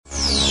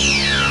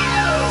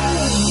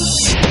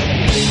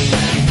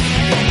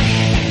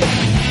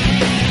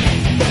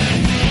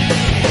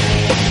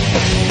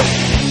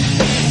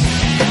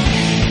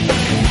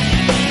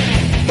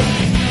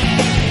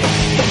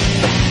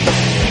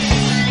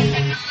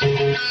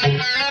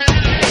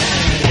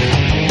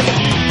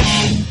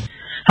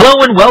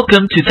Hello and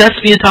welcome to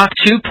Thespian Talk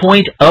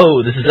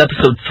 2.0. This is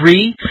episode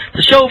 3,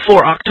 the show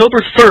for October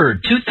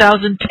 3rd,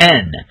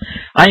 2010.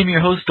 I am your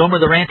host, Domer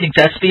the Ranting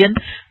Thespian.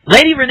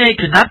 Lady Renee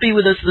could not be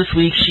with us this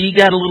week. She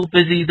got a little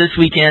busy this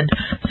weekend,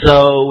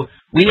 so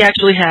we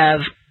actually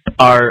have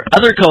our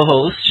other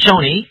co-host,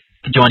 Shoni,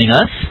 joining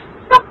us.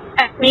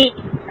 Me,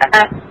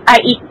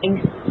 I eat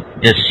things.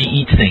 Yes, she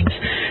eats things.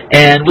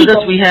 And with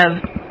us we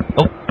have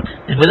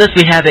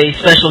a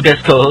special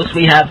guest co-host.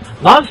 We have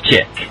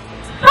Lozchick.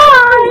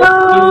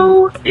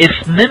 Hello!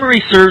 If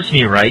memory serves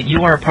me right,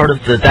 you are a part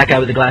of the That Guy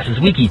with the Glasses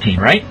Wiki team,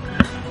 right?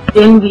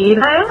 Indeed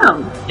I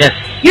am. Yes.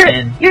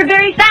 You're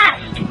very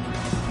fast!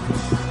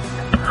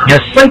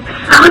 Yes. Like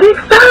Sonic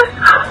fast?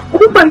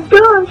 Oh my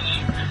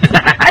gosh!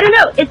 I don't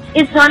know,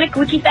 is Sonic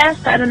Wiki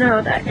fast? I don't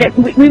know.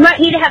 We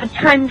might need to have a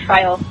time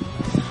trial.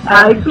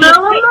 I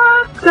smell a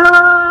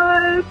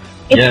mascot!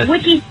 If Yes.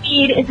 Wiki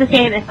speed is the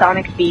same as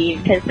Sonic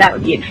speed, because that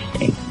would be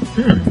interesting.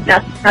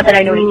 Not that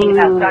I know anything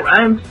about Sonic.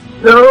 I'm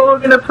so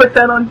gonna put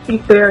that on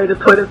T-Fair to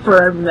put it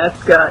for our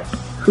mascot.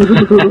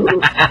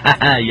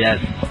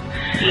 Yes.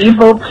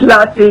 Evil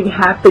plotting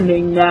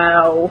happening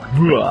now.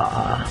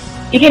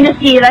 You can just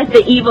see like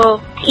the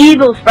evil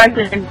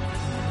sparkling.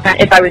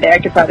 If I were there, I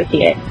could probably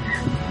see it.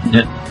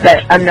 Yeah.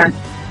 But I'm not.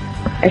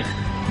 I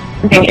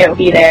think it will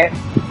be there.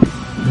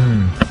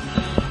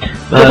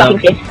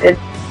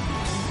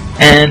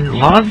 And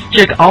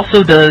Lozchick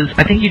also does,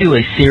 I think you do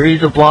a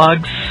series of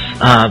vlogs.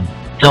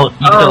 Tell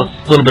us a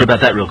little bit about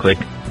that real quick.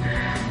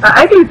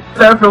 I do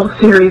several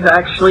series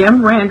actually.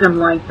 I'm random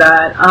like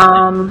that.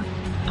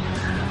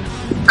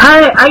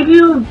 I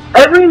do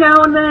every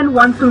now and then,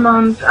 once a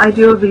month, I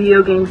do a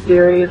video game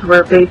series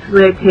where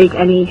basically I take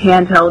any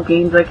handheld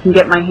games I can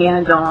get my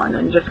hands on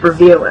and just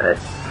review it.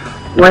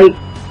 Like,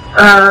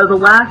 the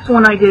last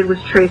one I did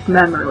was Trace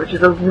Memory, which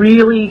is a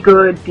really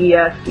good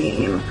DS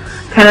game.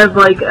 Kind of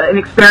like an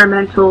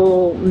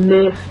experimental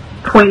myth,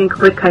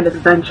 point-and-click kind of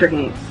adventure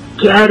game.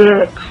 Get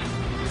it!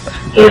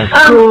 It's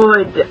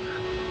good!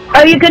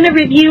 Are you gonna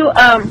review,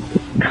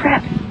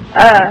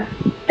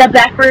 the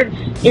Backwards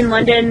in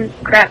London,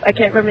 I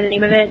can't remember the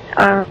name of it,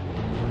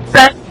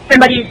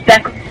 Everybody's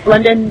Back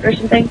London or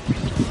something?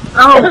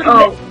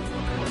 I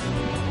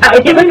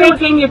think I know what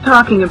game you're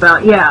talking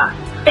about, yeah.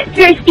 It's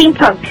very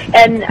steampunk,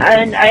 and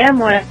I am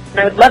one, and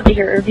I would love to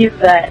hear a review of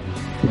that.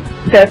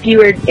 So if you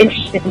were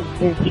interested,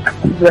 it would be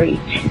great.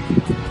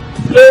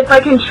 If I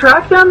can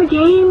track down the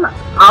game,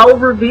 I'll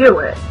review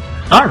it.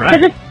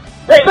 Alright.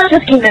 It's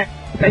just came out,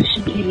 so it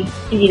should be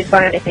easy to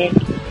find, I think.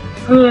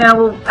 Yeah,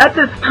 well, at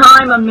this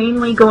time, I'm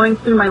mainly going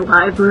through my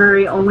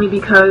library only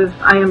because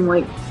I am,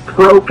 like,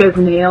 broke as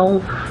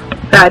nails.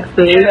 Bad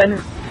face.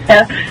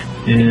 Yeah,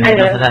 I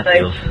know how that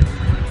feels.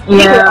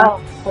 Yeah.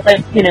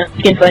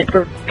 Skin fight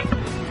for...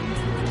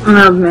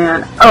 Oh,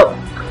 man. Oh,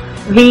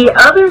 the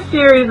other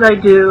series I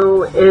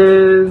do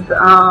is,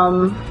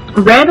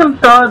 Random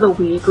Thought of the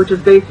Week, which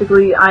is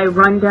basically I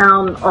run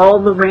down all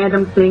the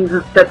random things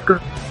that's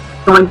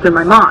going through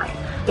my mind.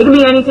 It can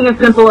be anything as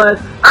simple as,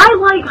 I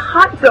like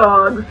hot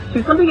dogs,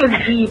 to something as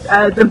deep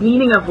as the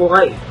meaning of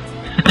life.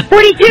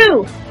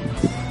 42!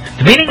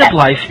 The meaning of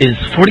life is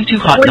 42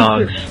 hot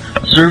dogs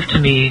served to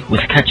me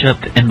with ketchup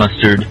and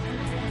mustard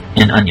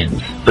and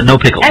onions, but no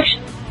pickles.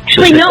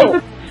 Actually, no.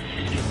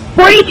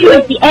 42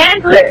 is the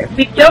answer.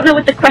 We don't know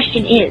what the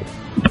question is.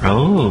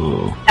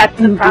 Oh. That's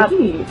the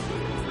problem.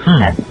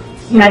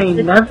 You may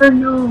never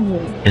know.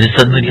 It has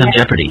suddenly become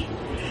Jeopardy.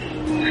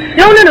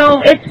 No.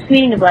 It's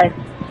meaning of life.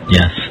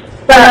 Yes.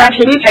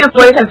 Meaning of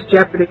life is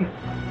Jeopardy.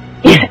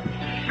 Yeah.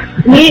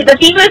 The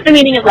theme of the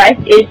meaning of life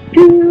is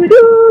do,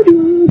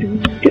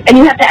 and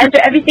you have to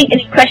answer everything in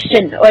a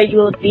question, or you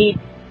will be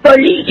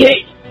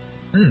deleted.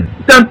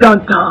 Dun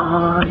dun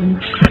dun.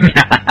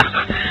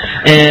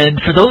 And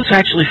for those who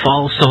actually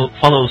follow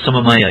some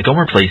of my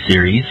Gomer Play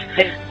series,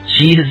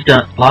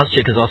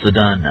 Lozchick has also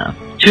done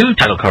 2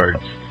 title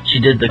cards. She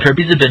did the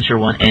Kirby's Adventure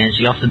one, and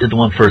she also did the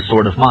one for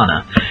Sword of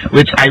Mana,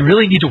 which I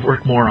really need to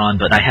work more on,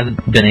 but I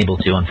haven't been able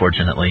to,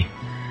 unfortunately.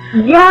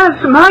 Yes,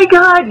 my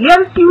God,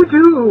 yes you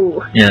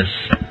do. Yes.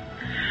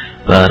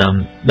 But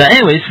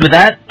anyways, with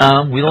that,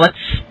 let's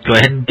go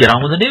ahead and get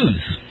on with the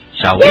news,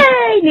 shall we?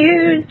 Yay,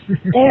 news!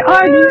 There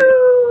are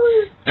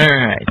news!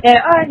 Alright.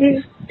 There are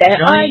news!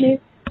 There are news!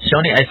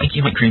 Shoni, I think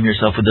you might cream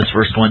yourself with this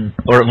first one,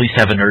 or at least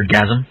have a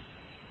nerdgasm.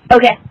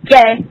 Okay,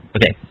 yay.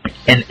 Okay.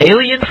 An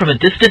alien from a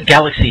distant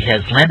galaxy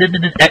has landed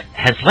in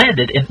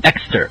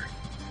Exeter.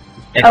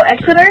 Oh,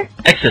 Exeter?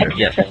 Exeter,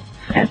 yes.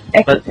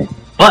 Exeter.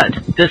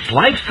 But this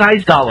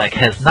life-size Dalek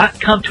has not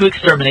come to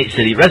exterminate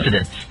city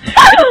residents.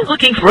 It is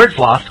looking for its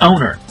lost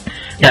owner.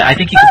 Yeah, I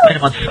think you can find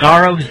him on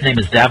Skaro. His name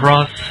is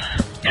Davros.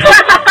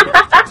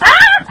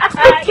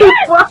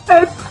 What?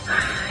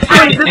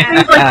 Wait, this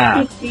thing's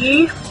like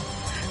PC?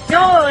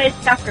 No, it's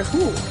Doctor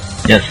Who.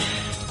 Yes.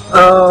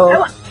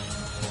 Oh.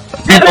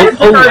 And, I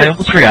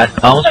almost forgot.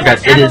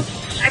 It is...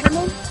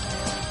 Cybermen?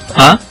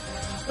 Huh?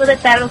 Will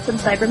it battle some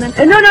Cybermen?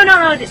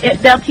 No.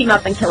 They'll team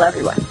up and kill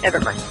everyone. Never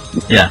mind.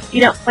 Yeah.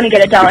 You don't want to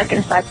get a Dalek and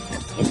a Cyberman.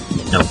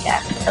 Nope.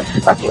 Yeah,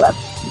 that'll fuck you up.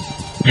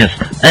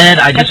 Yes, and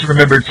I just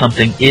remembered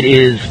something. It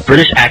is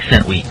British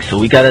Accent Week, so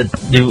we gotta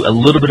do a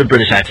little bit of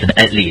British accent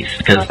at least,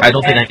 because I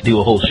don't think I can do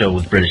a whole show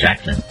with British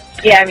accent.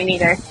 Yeah, me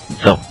neither.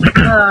 So.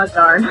 Oh,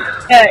 darn.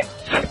 Alright.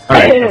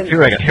 Alright,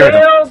 here I go.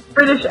 Failed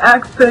British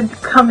accent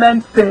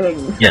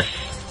commencing. Yes.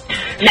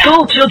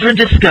 School children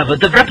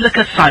discovered the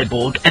replica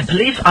cyborg, and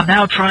police are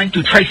now trying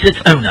to trace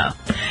its owner.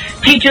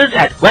 Teachers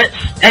at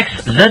West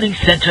X Learning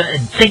Center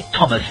in St.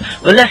 Thomas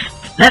were left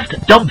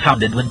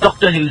dumbfounded when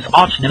Doctor Who's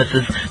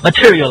arch-nemesis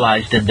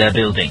materialized in their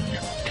building.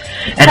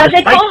 And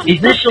despite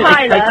initial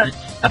excitement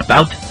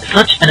about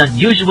such an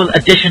unusual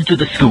addition to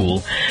the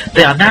school,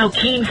 they are now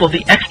keen for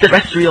the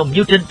extraterrestrial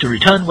mutant to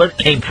return where it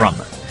came from.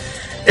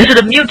 Is it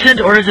a mutant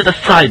or is it a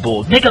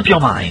cyborg? Make up your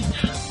minds.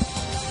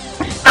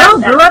 Oh,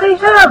 bloody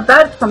hell,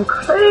 that's some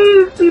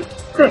crazy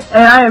thing.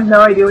 And I have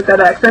no idea what that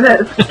accent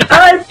is.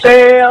 I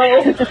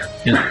failed.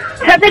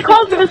 Yes. Have they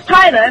called Rose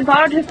Tyler and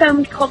borrowed her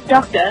film called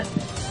Doctor?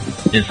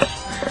 Yes.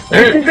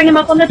 Just bring him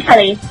up on the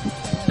telly.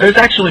 There's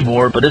actually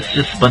more, but it's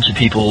just a bunch of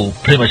people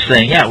pretty much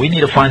saying, yeah, we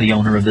need to find the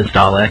owner of this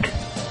Dalek.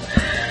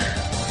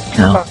 You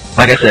know,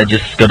 like I said,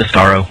 just go to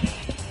Starro.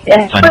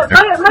 Yeah. But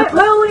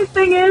my only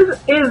thing is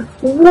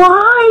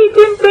why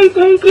didn't they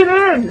take it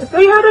in?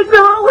 They had a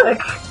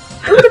Dalek.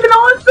 It would have been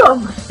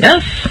awesome.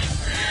 Yes.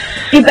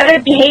 You better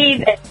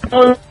behave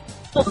and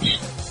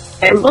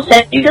we'll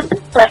send you to the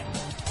play.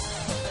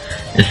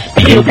 Just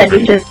We'll send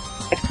you to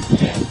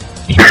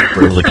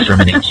or we'll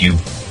exterminate you.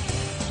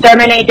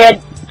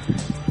 Terminated.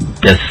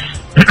 Yes.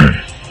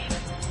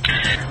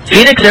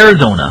 Phoenix,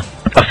 Arizona.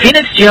 A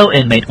Phoenix jail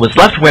inmate was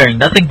left wearing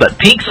nothing but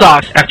pink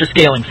socks after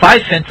scaling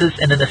 5 fences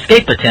in an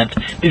escape attempt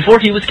before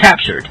he was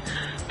captured.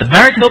 The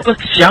Maricopa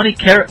County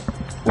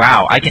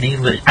Wow, I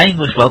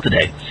English well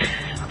today.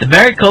 The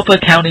Maricopa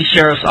County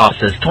Sheriff's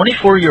Office's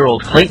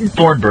 24-year-old Clayton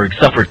Thornburg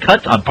suffered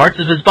cuts on parts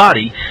of his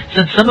body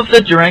since some of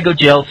the Durango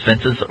jail's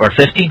fences are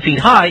 15 feet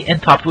high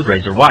and topped with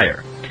razor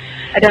wire.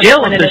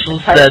 Jail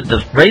officials said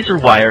the razor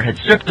wire had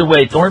stripped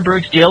away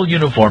Thornburg's jail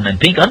uniform and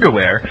pink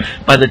underwear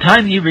by the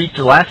time he reached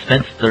the last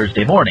fence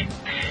Thursday morning.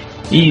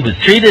 He was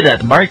treated at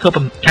the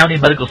Maricopa County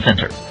Medical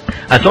Center.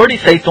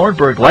 Authorities say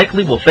Thornburg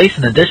likely will face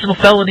an additional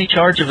felony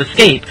charge of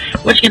escape,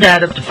 which can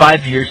add up to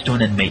 5 years to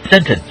an inmate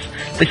sentence.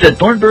 They said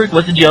Thornburg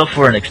was in jail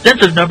for an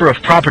extensive number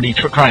of property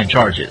crime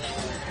charges.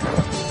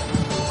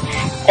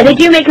 And they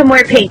do make them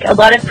wear pink. A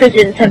lot of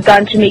prisons have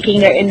gone to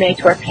making their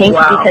inmates wear pink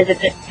because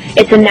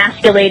it's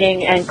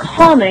emasculating and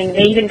calming.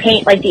 They even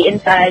paint like the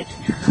insides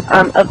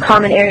of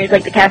common areas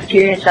like the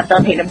cafeteria and stuff.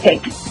 They'll paint them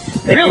pink.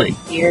 Really?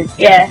 Weird.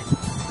 Yeah.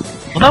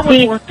 Well, that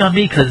wouldn't work on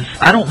me because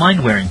I don't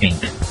mind wearing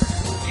pink.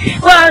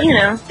 Well, you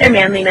know, they're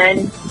manly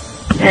men.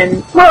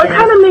 And well, it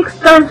kind of makes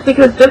sense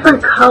because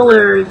different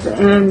colors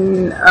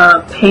in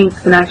paint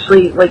can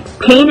actually, like,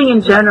 painting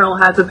in general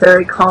has a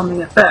very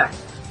calming effect.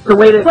 It's a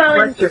way to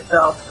express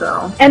yourself,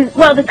 so. And,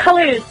 well, the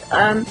colors,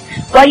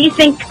 why do you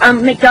think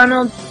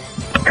McDonald's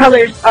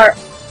colors are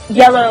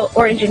yellow,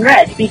 orange, and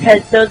red?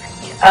 Because those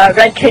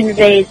red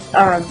conveys,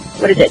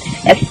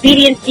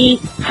 expediency,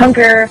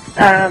 hunger,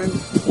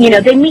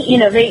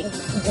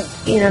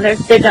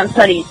 they've done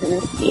studies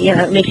and,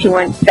 it makes you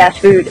want fast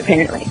food,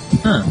 apparently.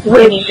 Huh.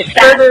 Which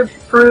further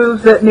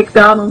proves that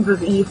McDonald's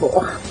is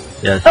evil.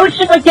 Yes. Oh, it's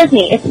just like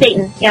Disney. It's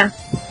Satan, yeah.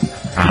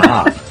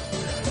 Aha.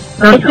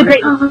 It's the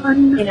great,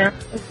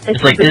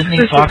 It's like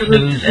Disney, Fox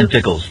News, and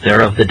Pickles.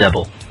 They're of the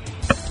devil.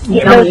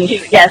 Yeah, those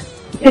two, yes.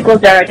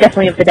 Pickles are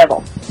definitely of the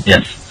devil.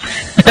 Yes.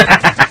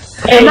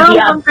 And now I'm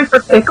hungry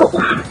for pickles.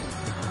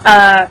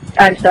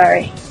 I'm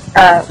sorry.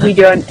 We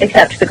don't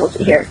accept pickles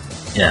here.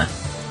 Yeah.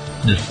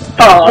 Just.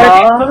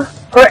 Aww.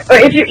 Or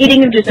if you're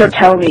eating them, just don't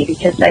tell me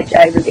because I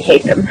really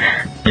hate them.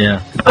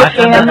 Yeah.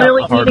 Okay, I'm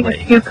really eating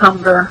a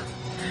cucumber.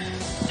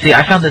 See,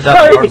 I found this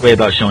out the hard way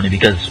about Shoni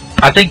because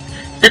I think,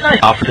 didn't I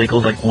offer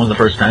pickles like one of the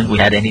first times we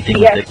had anything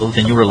with pickles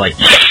and you were like...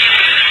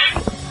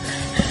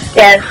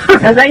 Yes.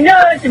 I was like, no,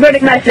 it's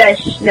burning my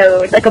flesh.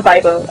 No, it's like a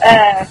Bible.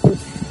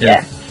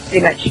 Yeah,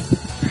 pretty much.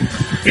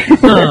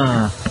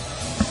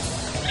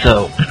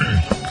 So...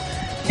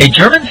 A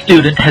German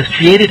student has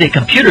created a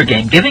computer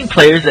game giving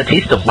players a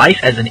taste of life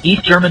as an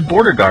East German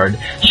border guard,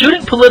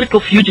 shooting political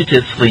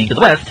fugitives fleeing to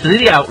the West to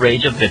the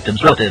outrage of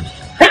victims' relatives.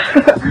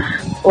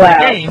 Wow.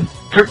 The game,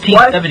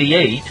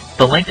 1378,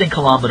 the length in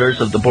kilometers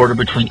of the border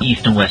between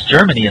East and West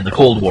Germany in the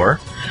Cold War,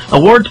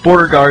 awards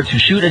border guards who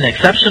shoot an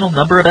exceptional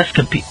number of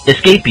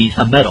escapees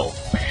a medal.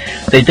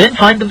 They then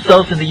find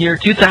themselves in the year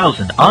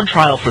 2000 on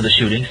trial for the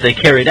shootings they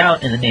carried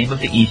out in the name of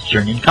the East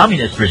German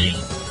communist regime.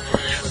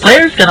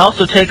 Players can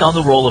also take on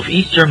the role of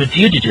East German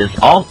fugitives,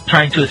 all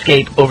trying to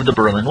escape over the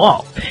Berlin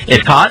Wall.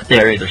 If caught, they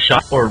are either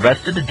shot or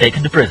arrested and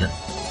taken to prison.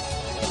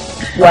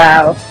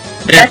 Wow.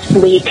 That's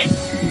bleak.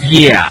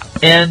 Yeah,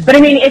 and... But I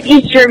mean, it's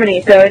East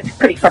Germany, so it's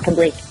pretty fucking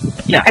bleak.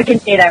 Yeah. I can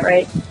say that,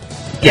 right?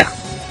 Yeah.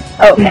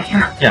 Oh, okay.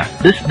 Yeah,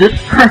 this,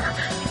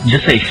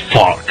 just say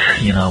fuck,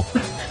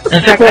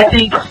 In fact,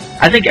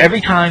 I think every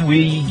time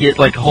we get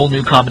like a whole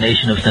new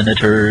combination of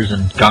senators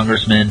and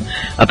congressmen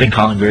up in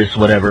Congress,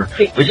 whatever,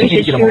 we just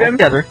need to get them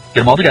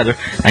all together,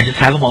 and just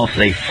have them all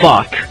say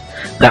fuck,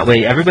 That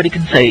way everybody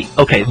can say,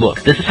 okay,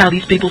 look, this is how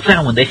these people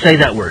sound when they say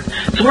that word.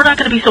 So we're not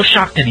going to be so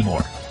shocked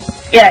anymore.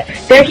 Yeah,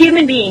 they're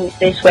human beings,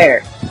 they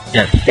swear.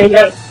 Yes. They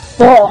say,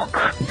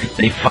 fuck.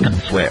 They fucking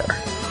swear.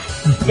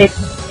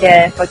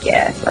 Yeah, fuck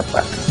yeah,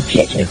 fuck.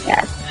 Shit,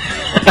 yeah.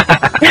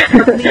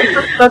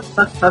 Fuck.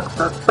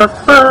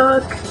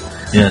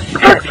 Yes.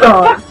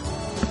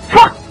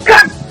 Fuck,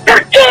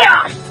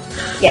 chaos!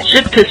 Yeah.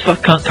 Shit, piss, fuck,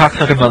 cunt,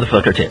 cocksucker,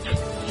 motherfucker, tits.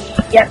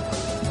 Yep.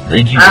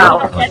 Thank you.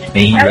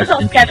 May he That was rest all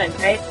in Kevin,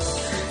 right?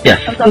 Yes.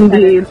 That was all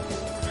Indeed.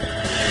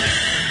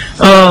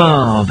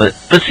 Oh, but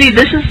see,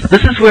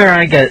 this is where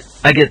I get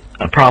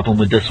a problem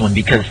with this one,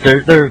 because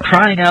they're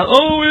crying out,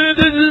 oh,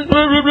 this is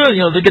blah, blah, blah. You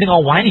know, they're getting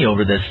all whiny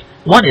over this.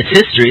 One, it's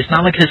history. It's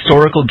not like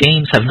historical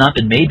games have not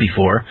been made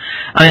before.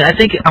 I mean,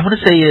 I want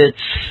to say it's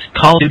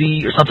Call of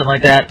Duty or something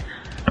like that.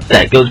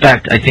 That goes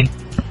back to, I think,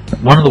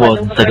 one of the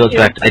ones that goes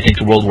back, I think,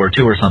 to World War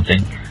II or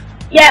something.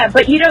 Yeah,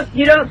 but you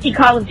don't see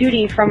Call of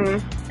Duty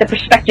from the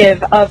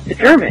perspective of the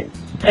Germans.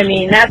 I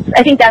mean, I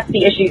think that's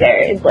the issue there,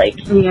 is like...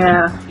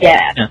 Yeah.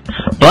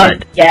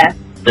 But... Yeah.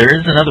 There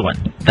is another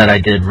one that I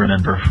did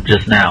remember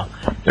just now.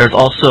 There's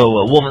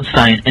also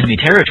Wolfenstein Enemy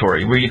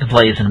Territory, where you can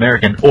play as an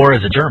American or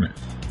as a German.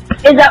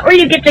 Is that where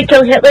you get to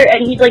kill Hitler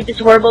and he's like this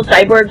horrible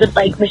cyborg with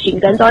like machine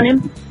guns on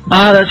him?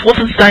 That's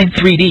Wolfenstein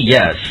 3D,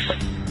 yes.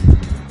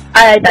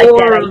 I like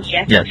that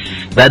idea. Yes,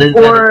 that is...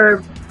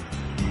 Or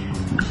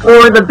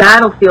the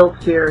Battlefield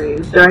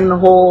series during the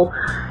whole,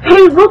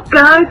 hey, look,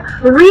 guys,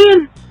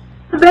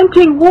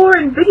 reinventing war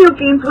in video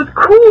games was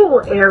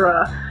cool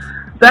era.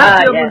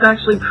 Battlefield was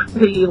actually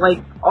pretty, like,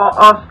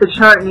 off the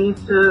chart, and he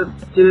used to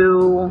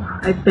do,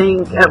 I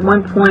think, at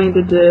one point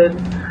it did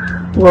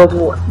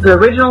the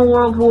original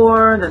World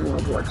War, then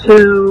World War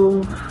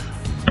II.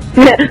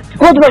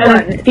 World War I,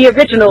 the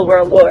original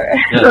World War.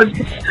 Yes.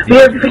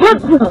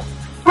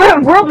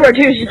 World War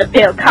II is just a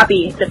pale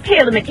copy, it's a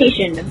pale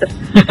imitation of the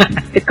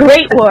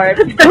Great War.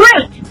 It's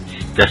great!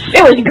 Yes.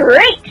 It was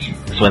great!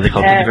 That's why they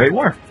call it the Great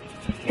War.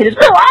 It is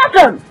so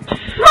awesome!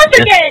 Once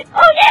again!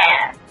 Oh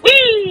yeah!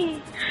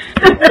 Whee!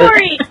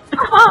 Glory!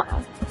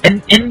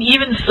 And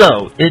even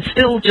so, it's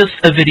still just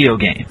a video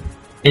game.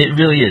 It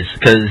really is,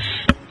 because,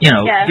 you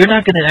know, you're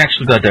not going to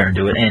actually go out there and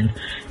do it, and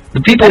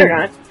the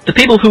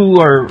people who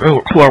are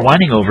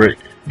whining over it,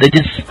 they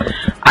just,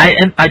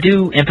 I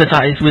do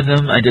empathize with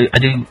them. I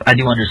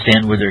do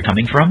understand where they're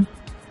coming from.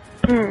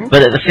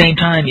 But at the same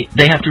time,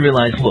 they have to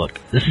realize, look,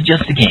 this is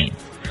just a game.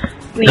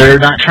 They're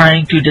not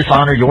trying to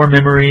dishonor your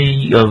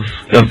memory of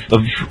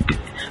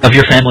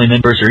your family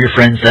members or your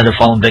friends that have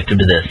fallen victim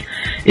to this.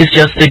 It's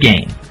just a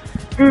game.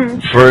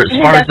 For as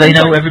far as they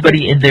know,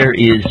 everybody in there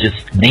is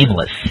just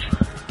nameless.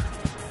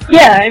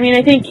 Yeah, I mean,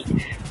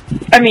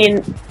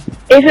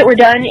 if it were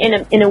done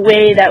in a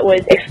way that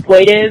was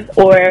exploitive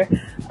or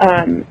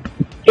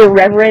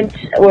irreverent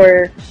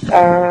or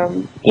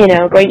you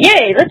know, going,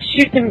 yay, let's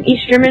shoot some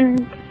East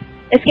German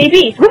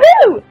escapees,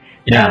 woohoo!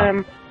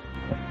 Yeah.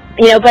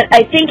 You know, but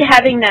I think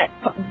having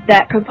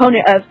that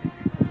component of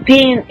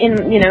being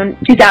in, you know,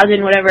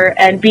 2000 whatever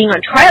and being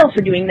on trial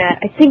for doing that,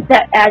 I think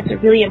that adds a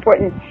really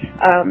important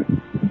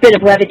bit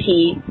of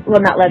levity.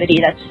 Well, not levity,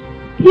 that's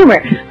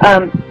humor.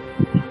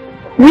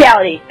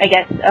 Reality, I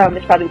guess,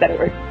 is probably a better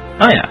word.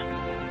 Oh yeah,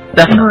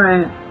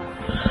 definitely.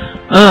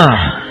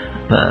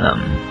 But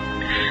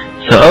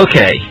so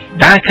okay,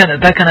 that kind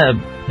of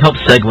helps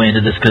segue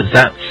into this, because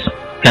that's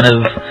kind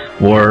of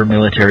war,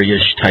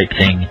 military-ish type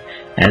thing.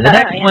 And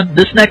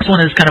this next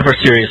one is kind of our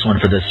serious one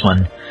for this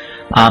one.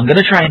 I'm going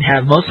to try and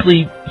have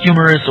mostly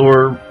humorous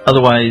or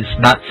otherwise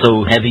not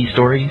so heavy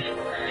stories.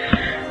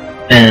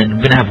 And I'm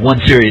going to have one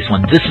serious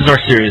one. This is our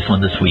serious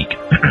one this week.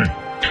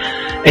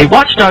 A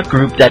watchdog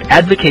group that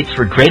advocates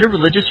for greater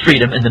religious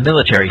freedom in the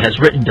military has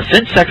written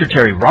Defense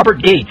Secretary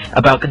Robert Gates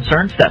about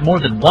concerns that more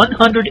than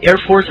 100 Air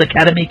Force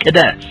Academy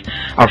cadets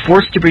are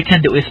forced to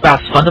pretend to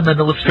espouse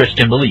fundamentalist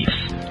Christian beliefs.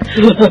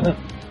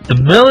 The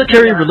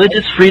Military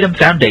Religious Freedom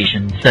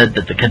Foundation said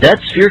that the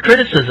cadets fear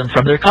criticism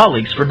from their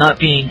colleagues for not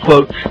being,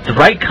 quote, the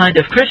right kind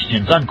of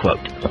Christians,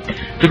 unquote.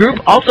 The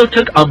group also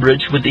took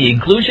umbrage with the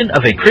inclusion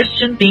of a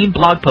Christian-themed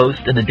blog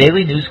post in the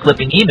daily news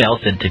clipping email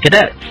sent to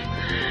cadets.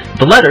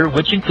 The letter,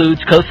 which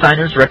includes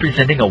co-signers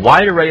representing a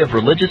wide array of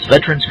religious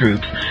veterans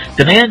groups,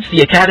 demands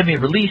the Academy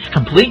release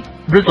complete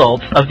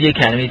results of the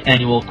Academy's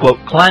annual, quote,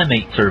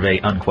 climate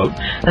survey, unquote,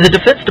 and the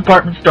Defense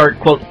Department start,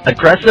 quote,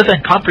 aggressive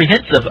and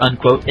comprehensive,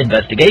 unquote,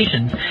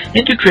 investigations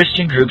into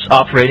Christian groups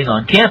operating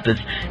on campus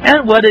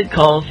and what it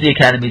calls the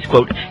Academy's,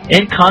 quote,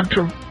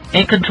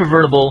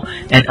 incontrovertible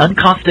and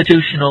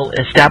unconstitutional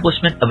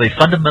establishment of a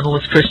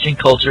fundamentalist Christian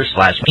culture /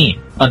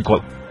 meme,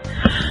 unquote.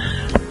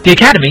 The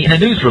Academy, in a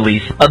news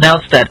release,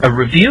 announced that a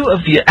review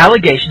of the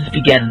allegations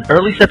began in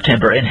early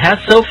September and has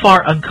so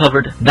far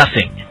uncovered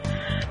nothing.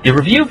 The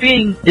review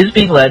is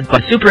being led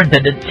by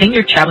Superintendent,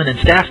 Senior Chaplain, and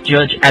Staff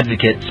Judge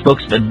Advocate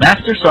Spokesman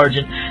Master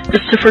Sergeant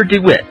Christopher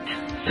DeWitt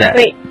said.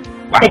 Wait,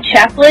 the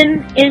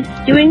chaplain is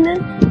doing this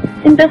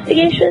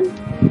investigation?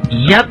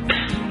 Yep.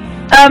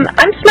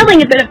 I'm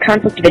smelling a bit of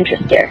conflict of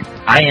interest here.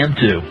 I am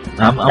too.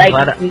 I'm like,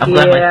 glad. I'm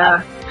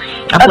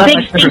a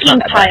big thinking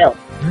pile.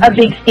 a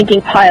big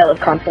stinking pile of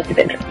conflict of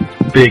interest.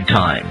 Big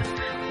time.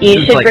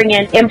 You should bring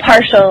in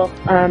impartial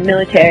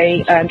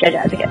military judge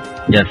advocates.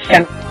 Yes.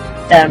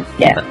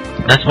 Yeah.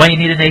 That's why you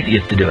need an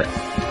atheist to do it.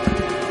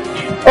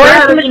 Or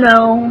somebody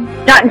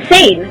not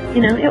insane.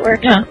 It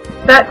works. Yeah.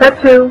 That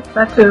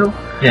too.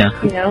 Yeah.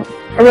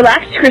 A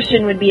relaxed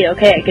Christian would be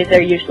okay because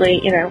they're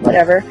usually,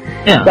 whatever.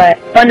 Yeah. But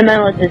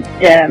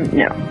fundamentalists,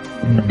 no.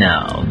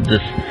 No,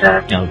 just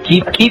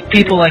keep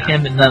people like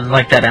him and not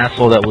like that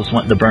asshole that was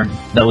wanting to burn.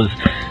 That was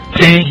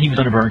saying he was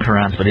going to burn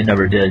Qurans, but he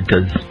never did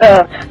because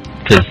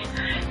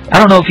I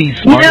don't know if he's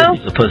smart or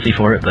he's a pussy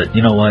for it. But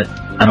you know what?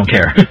 I don't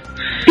care.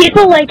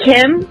 People like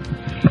him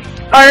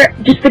are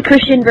just the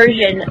Christian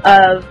version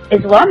of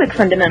Islamic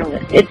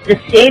fundamentalists. It's the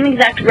same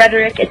exact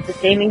rhetoric. It's the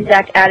same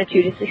exact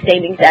attitude. It's the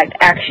same exact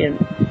action.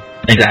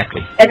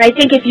 Exactly. And I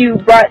think if you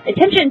brought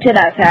attention to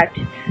that fact,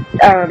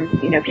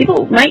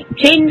 people might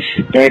change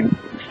their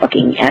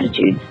fucking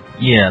attitudes.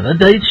 Yeah,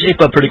 they shape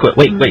up pretty quick.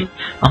 Wait.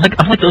 I'm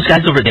like those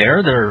guys over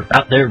there. They're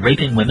out there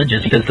raping women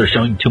just because they're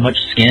showing too much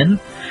skin.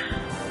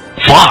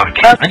 Fuck!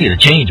 I need a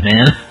change,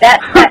 man.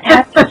 That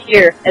happens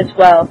here as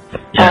well.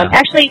 Yeah.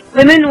 Actually,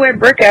 women wear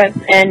burqa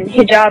and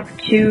hijab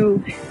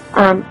to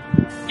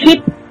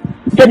keep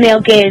the male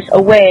gaze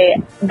away,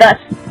 thus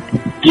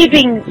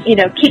keeping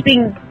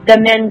the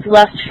men's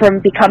lust from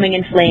becoming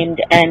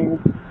inflamed and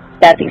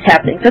bad things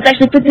happening. So it's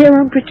actually for their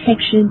own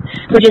protection,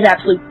 which is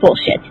absolute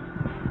bullshit.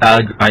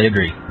 I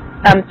agree.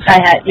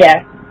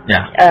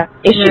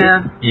 Issue.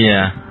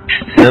 Yeah.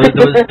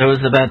 There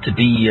was about to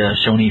be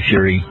Shoni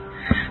Fury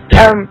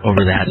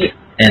over that,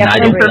 and I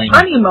don't blame. It's a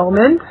funny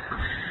moment.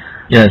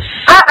 Yes.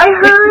 I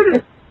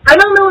heard. I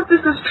don't know if this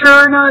is true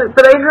or not,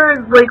 but I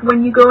heard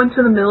when you go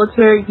into the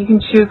military, you can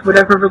choose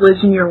whatever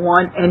religion you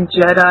want, and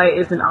Jedi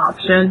is an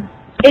option.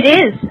 It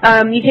is.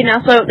 You can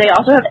also. They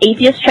also have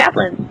atheist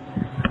chaplains.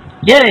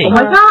 Yay! Oh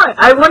my god!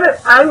 I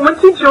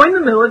want to join the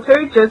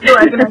military just so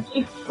I can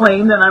actually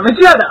claim that I'm a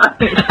Jedi.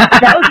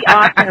 That would be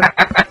awesome.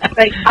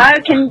 I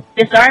can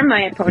disarm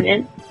my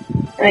opponent.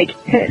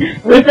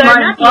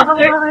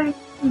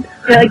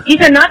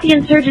 These are not the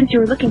insurgents you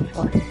were looking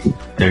for.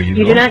 There you go.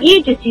 You do not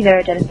need to see their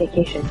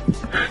identification.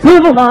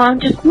 Move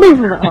along. Just move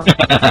along.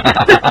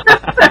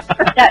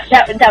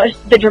 that was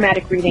the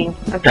dramatic reading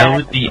of that. That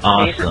would be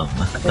awesome.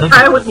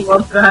 I would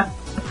love that.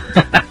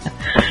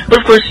 But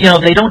of course,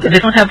 they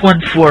don't have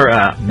one for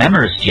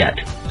members yet.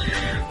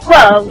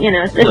 Well,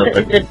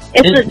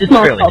 it's a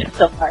small scope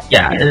so far.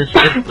 Yeah, it's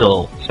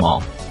still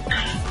small.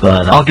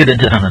 But I'll get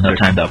into that another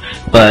time, though.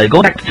 But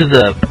going back to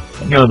the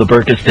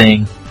burqa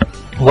thing,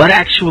 what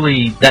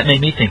actually that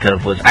made me think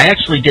of was I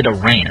actually did a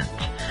rant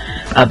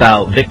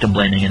about victim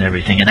blaming and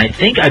everything, and I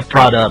think I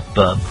brought up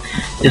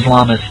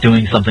Islamists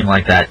doing something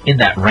like that in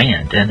that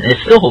rant, and it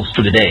still holds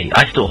true today.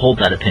 I still hold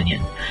that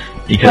opinion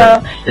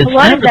because it's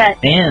never the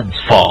man's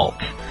fault.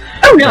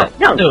 Oh no!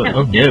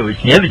 Oh no!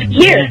 It's never the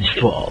man's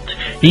fault.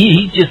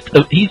 He's just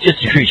a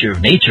creature of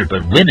nature,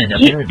 but women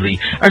apparently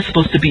are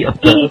supposed to be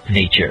above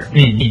nature.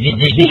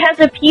 He has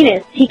a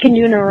penis. He can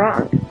do no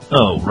wrong.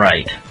 Oh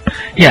right.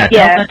 Yeah.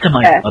 Tell that to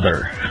my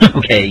mother.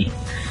 Okay.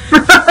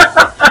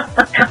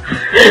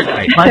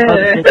 Right, my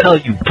mother will tell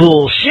you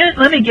bullshit.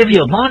 Let me give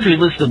you a laundry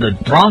list of the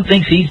wrong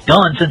things he's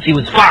done since he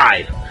was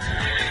 5.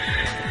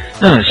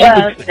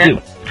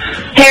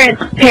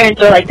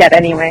 Parents are like that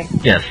anyway.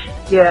 Yes.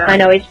 Yeah. I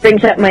know, it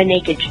brings up my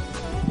naked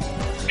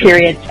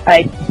period.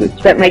 I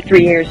spent my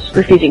 3 years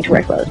refusing to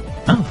wear clothes.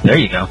 Oh, there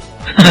you go.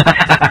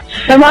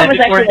 My mom was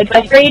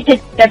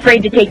actually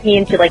afraid to take me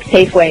into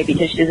Safeway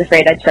because she was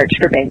afraid I'd start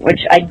stripping, which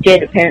I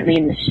did apparently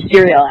in the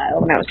cereal aisle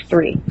when I was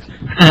 3.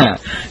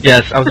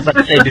 Yes, I was about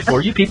to say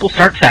before you people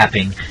start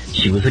fapping,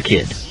 she was a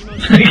kid.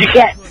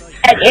 Yes.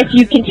 And if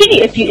you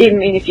continue, if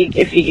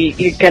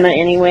you're gonna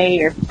anyway,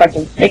 you're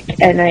fucking sick,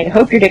 and I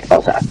hope your dick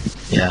falls off.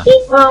 Yeah.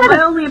 Well,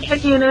 my only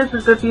opinion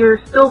is if you're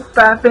still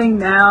fapping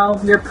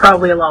now, you're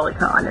probably a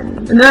lolicon,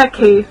 and in that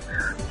case,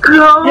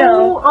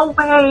 go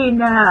away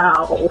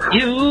now.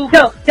 No,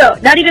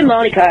 not even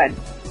lolicon.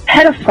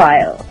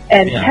 Pedophile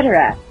and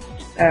pederast.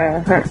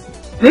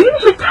 Maybe you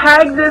should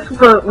tag this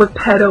with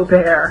Pedo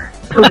Bear.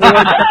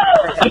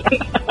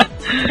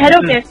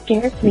 Pedo Bear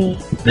scares me.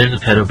 There's a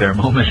Pedo Bear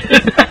moment.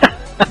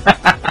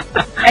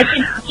 I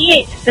can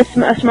see a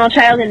small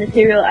child in the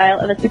cereal aisle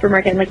of a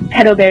supermarket, and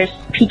Pedo Bears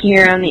peeking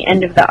around the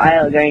end of the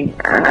aisle, going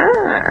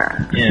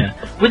ah. Yeah.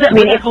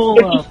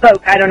 If he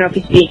spoke, I don't know if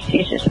he speaks.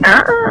 He's just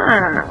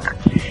ah.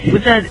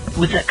 Was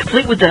that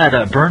complete with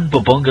that Burn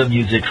Bobunga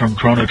music from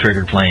Chrono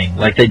Trigger playing,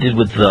 like they did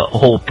with the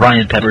whole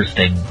Brian Peppers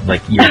thing,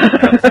 years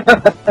ago?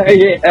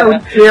 Oh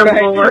dear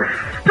Lord.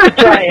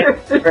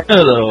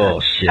 Oh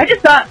shit! I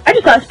just saw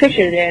his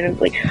picture today, and I was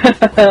like,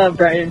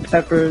 Brian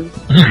Peppers.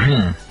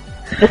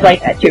 Just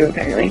like that too,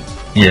 apparently.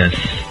 Yes.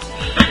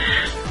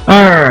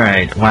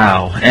 Alright,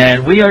 wow.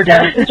 And we are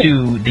down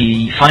to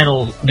the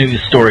final news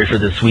story for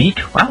this week.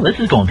 Wow, this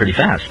is going pretty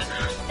fast.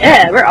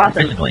 Yeah, we're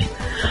awesome. Basically.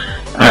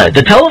 Alright,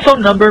 the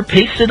telephone number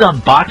pasted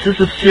on boxes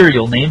of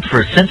cereal named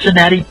for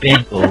Cincinnati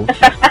Bengals.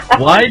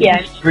 Wide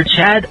receiver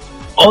Chad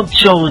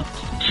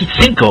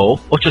Ochocinco,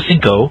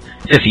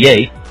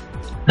 58,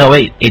 No,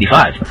 wait,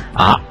 85.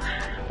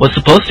 Was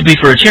supposed to be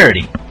for a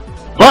charity,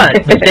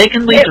 but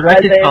mistakenly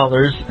directed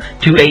callers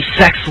to a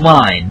sex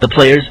line, the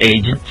player's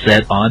agent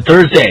said on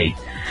Thursday.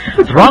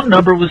 The wrong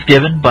number was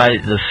given by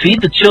the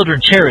Feed the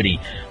Children charity,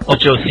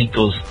 Ocho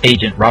Cinco's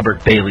agent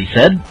Robert Bailey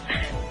said.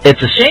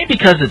 It's a shame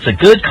because it's a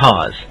good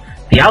cause.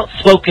 The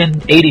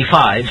outspoken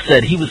 85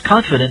 said he was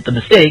confident the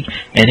mistake,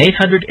 an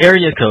 800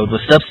 area code was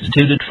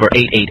substituted for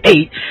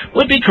 888,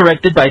 would be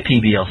corrected by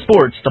PBL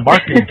Sports, the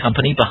marketing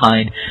company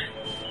behind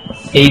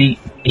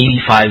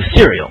 85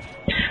 cereal.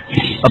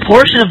 A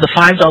portion of the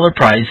 $5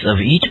 price of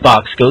each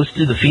box goes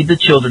to the Feed the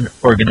Children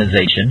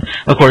organization,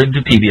 according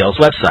to PBL's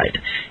website.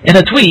 In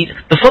a tweet,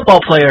 the football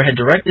player had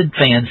directed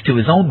fans to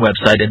his own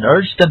website and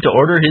urged them to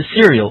order his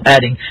cereal,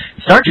 adding,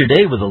 "Start your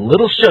day with a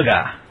little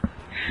sugar."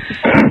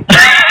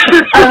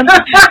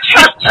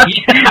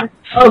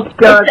 Oh,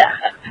 God.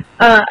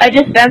 I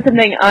just found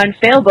something on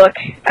Facebook,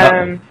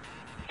 and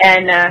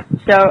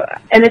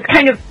it's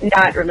kind of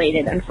not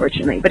related,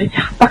 unfortunately, but it's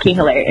fucking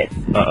hilarious.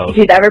 Uh-oh. If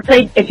you've ever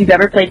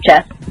played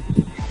chess.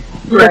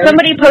 Right. So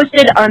somebody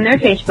posted on their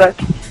Facebook,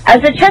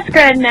 "As a chess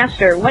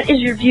grandmaster, what is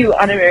your view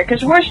on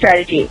America's war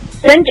strategy?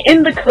 Send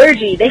in the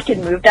clergy, they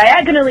can move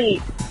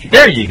diagonally."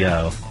 There you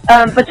go.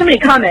 But somebody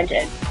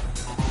commented,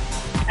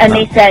 and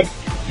they said,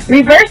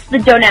 "Reverse the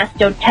don't ask,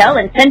 don't tell,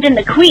 and send in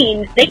the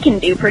queens, they can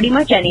do pretty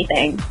much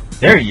anything."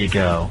 There you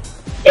go.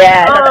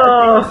 Yeah,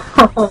 Oh.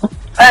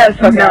 that was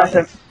fucking Nice.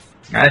 awesome.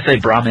 I say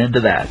Brahma into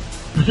that.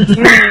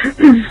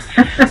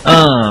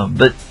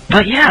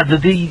 But yeah,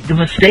 the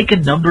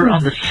mistaken number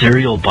on the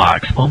cereal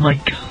box. Oh my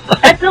god.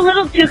 That's a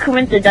little too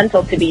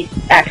coincidental to be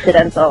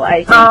accidental,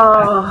 I think.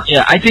 Oh.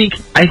 Yeah, I think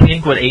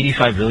what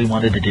 85 really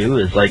wanted to do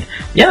is like,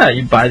 yeah,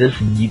 you buy this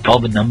and you call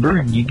the number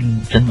and you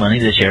can send money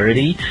to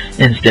charity.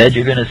 Instead,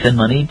 you're going to send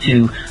money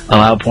to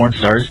allow porn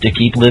stars to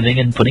keep living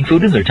and putting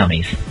food in their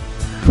tummies.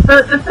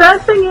 The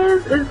sad thing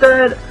is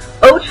that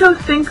Ocho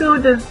Cinco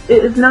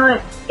is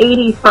not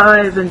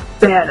 85 in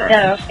Spanish.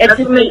 No, it's That's just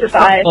what makes it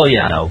 85. Oh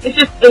yeah, no. It's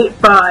just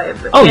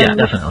 8-5. Oh yeah,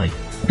 definitely.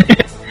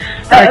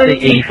 I say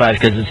 85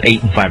 because it's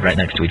 8 and 5 right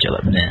next to each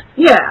other. Nah.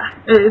 Yeah,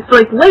 it's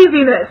like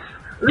laziness.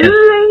 Yes.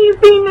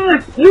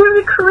 Laziness. You heard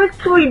it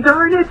correctly,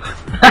 darn it.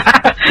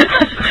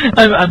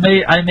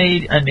 I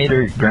made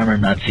her grammar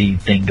Nazi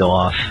thing go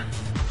off.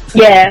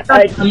 Yeah,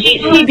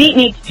 she beat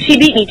me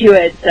to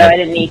it, so I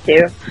didn't need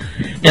to.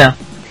 Yeah,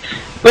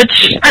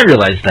 which I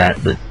realized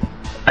that, but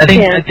I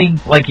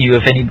think like you,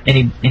 if any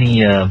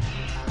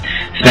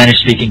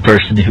Spanish-speaking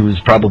person who is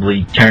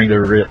probably tearing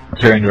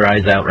their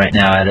eyes out right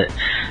now at it,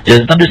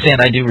 just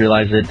understand I do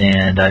realize it,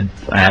 and I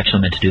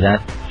actually meant to do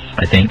that.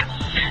 I think.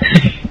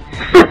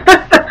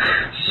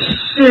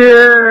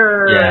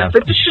 Sure. Yeah.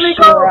 But just to make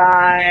all,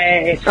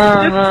 Right. just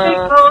to make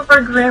all of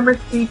our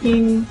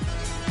grammar-speaking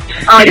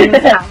audience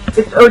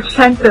happy, it's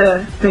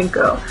Ochenta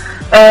Cinco.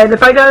 And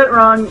if I got it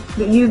wrong,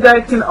 you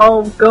guys can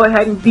all go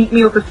ahead and beat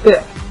me with a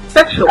stick.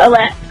 Sexually.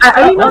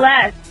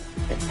 Alas.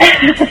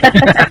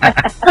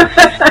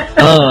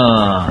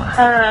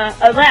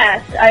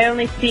 Alas, I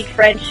only speak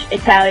French,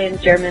 Italian,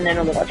 German, and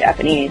a little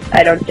Japanese.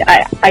 I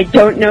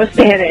don't know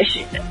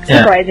Spanish,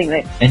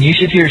 surprisingly. And you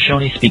should hear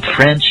Shoni speak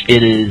French.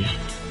 It is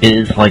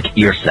like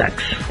ear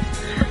sex.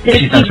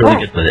 She sounds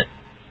really good with it.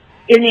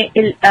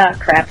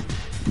 Crap.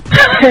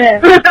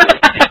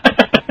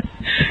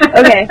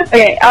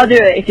 Okay, I'll do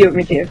it if you want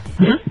me to.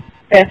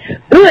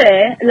 Où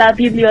est la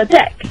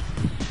bibliothèque?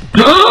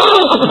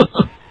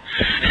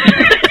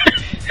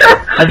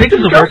 I think this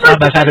is the first time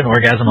I've had an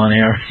orgasm on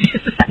air.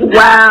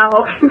 Wow.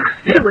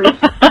 Really?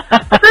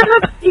 I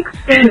don't speak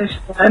Spanish,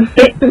 man.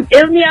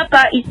 Il n'y a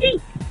pas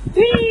ici.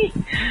 Oui.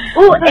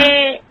 Où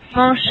est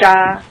mon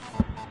chat?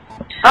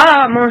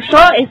 Ah, mon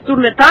chat est sur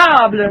la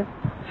table.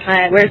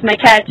 Where's my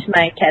cat?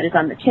 My cat is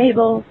on the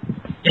table.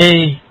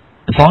 Hey,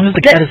 as long as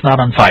the cat is not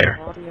on fire.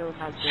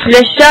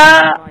 Le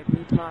chat...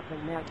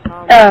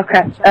 Oh,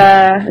 crap.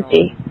 Let's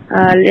see.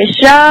 Le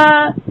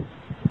chat...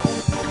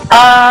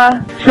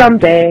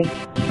 flambé.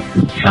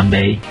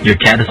 Flambé, your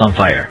cat is on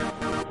fire.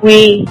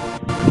 Oui.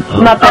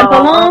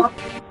 Oh.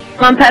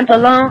 Mon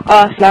pantalon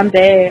a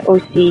flambé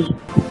aussi.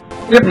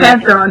 Your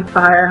pants are on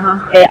fire,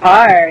 huh? They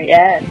are,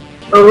 yes.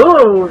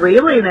 Oh,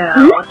 really now?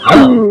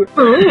 Ooh.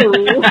 Ooh.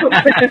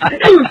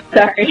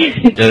 Sorry.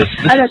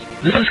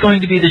 This is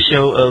going to be the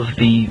show of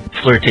the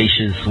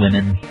flirtatious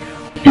women.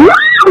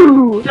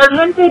 Ooh. La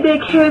gente de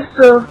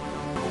queso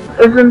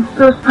es en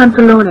sus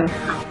pantalones.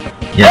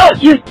 Yeah. Oh,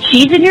 you have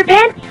cheese in your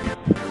pants?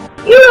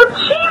 You have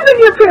cheese in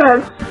your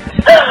pants!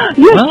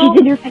 You have cheese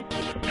in your pants?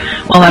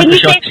 Well, after you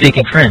Sean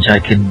speaking French, I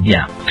can,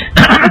 yeah.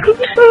 How can you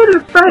say it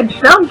in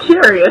French? Now I'm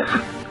curious.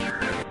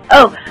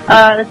 Oh,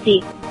 let's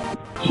see.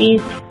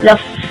 Cheese, le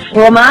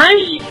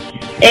fromage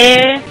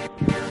est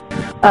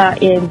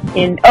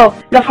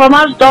le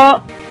fromage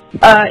dans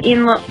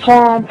in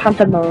ton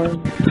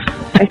pantalon.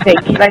 I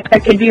think. Like, I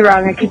could be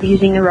wrong. I could be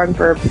using the wrong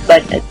verb,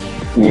 but it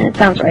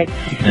sounds right.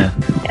 Yeah.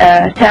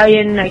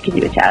 Italian, I can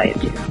do Italian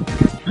too.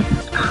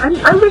 I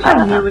wish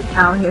I knew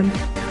Italian.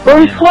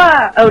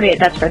 Bonsoir. Oh, wait,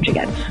 that's French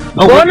again.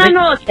 Oh,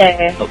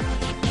 Buonanotte.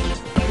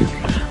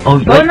 Oh,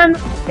 what?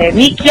 Buonanotte.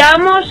 Mi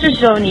chiamo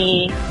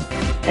Sasoni.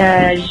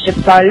 Je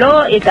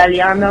parlo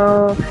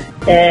italiano.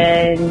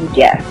 And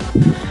yeah.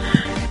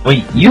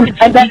 Wait, you can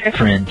I'm speak better.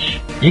 French.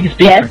 You can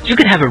speak Yes. French. You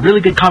can have a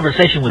really good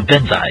conversation with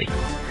Benzai.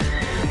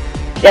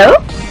 No?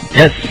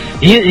 Yes.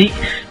 He,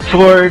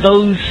 for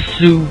those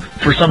who,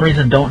 for some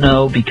reason, don't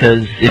know,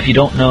 because if you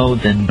don't know,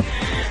 then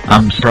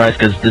I'm surprised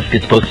because this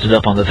gets posted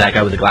up on the That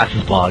Guy with the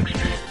Glasses blogs.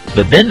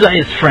 But Benzai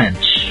is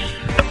French.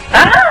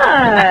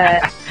 Ah!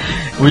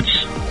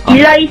 Which...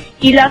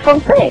 Il a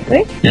français,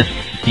 oui? Yes,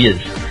 he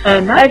is.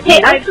 And that's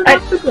Okay,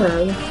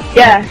 today.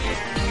 Yeah.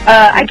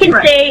 I can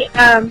say,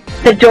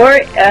 the door,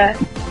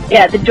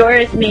 the door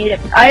is made of,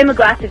 I am a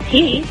glass of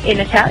tea in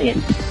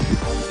Italian.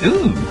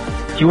 Ooh,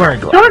 you are a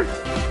glass. Sono,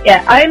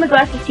 yeah, I am a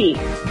glass of tea.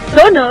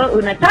 Sono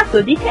una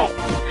tazza di tè.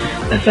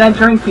 Can I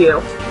drink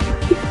you?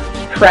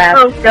 Crap.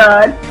 Oh,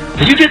 God.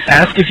 Did you just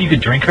ask if you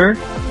could drink her?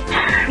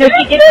 No,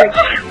 she did drink.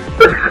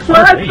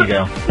 Oh, there you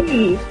go.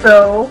 Tea,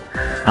 so...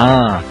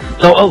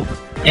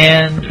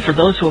 And for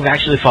those who have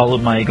actually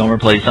followed my Gomer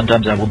plays,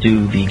 sometimes I will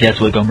do the Guess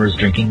What Gomer's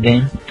drinking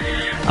game.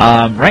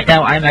 Right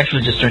now, I'm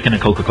actually just drinking a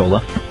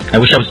Coca-Cola. I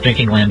wish I was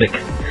drinking Lambic.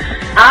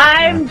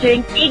 I'm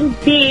drinking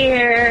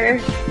beer.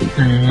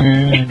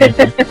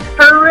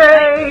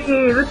 Hooray!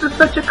 This is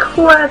such a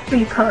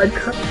classy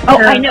podcast. Oh,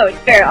 I know, it's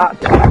very awesome.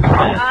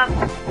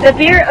 The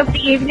beer of the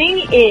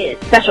evening is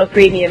Special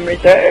Premium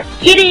Reserve.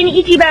 Kirin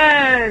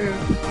Ichiban!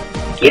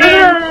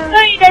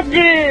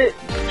 Kirin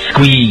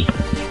Squee.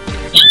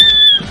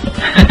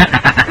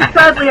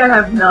 Sadly, I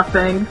have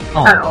nothing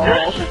at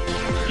all.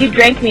 You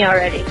drank me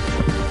already.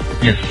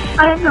 Yes,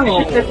 I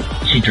know.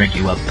 she drank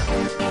you up.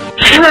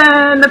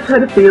 And the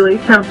pedophilia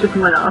count just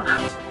went up.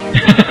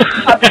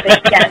 Probably,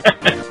 yes.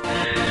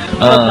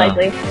 Most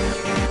likely.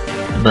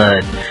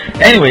 But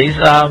anyways,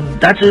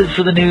 that's it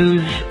for the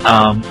news.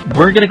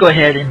 We're going to go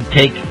ahead and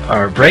take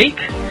our break.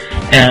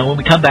 And when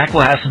we come back,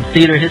 we'll have some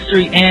theater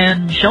history.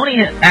 And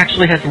Shoni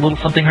actually has a little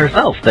something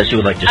herself that she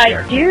would like to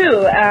share. I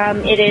do.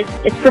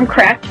 It's from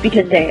Cracked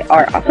because they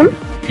are awesome.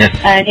 Yes.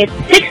 And it's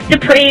 6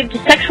 depraved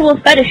sexual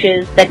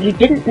fetishes that you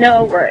didn't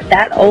know were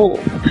that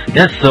old.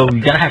 Yes, so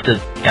you gotta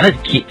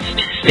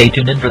stay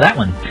tuned in for that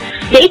one.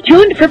 Stay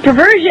tuned for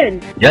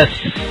perversion. Yes.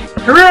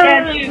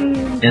 Hooray!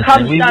 Yes,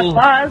 and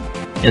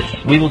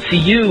we will see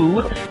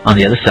you on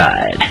the other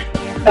side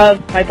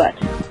of my butt.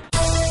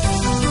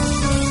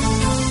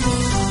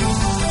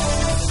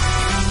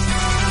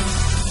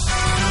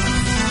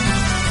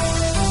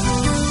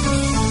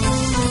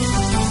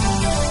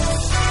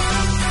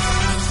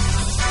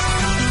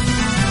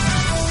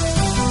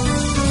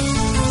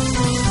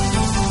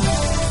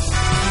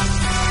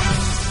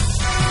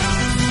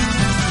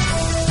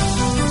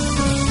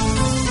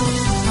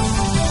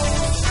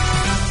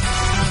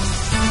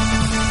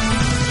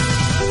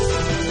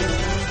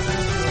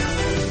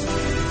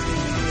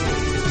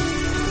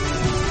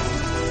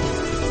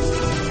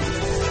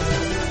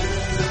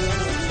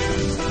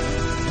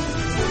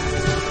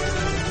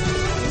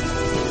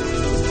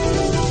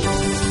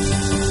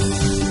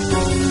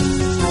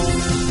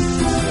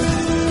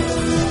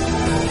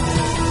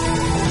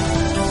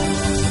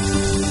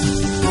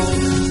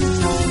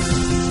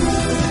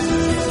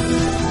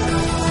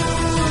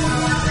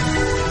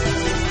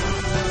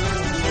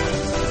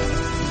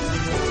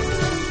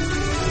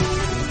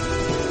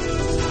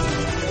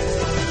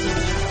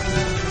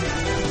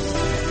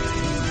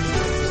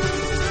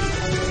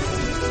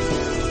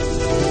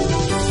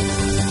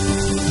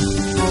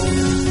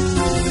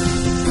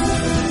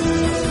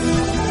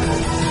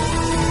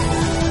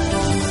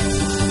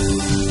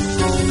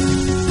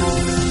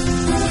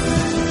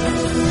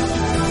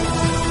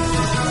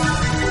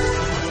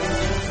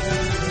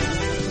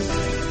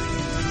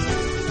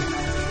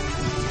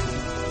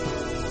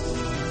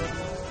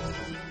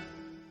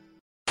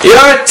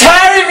 You're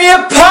tearing me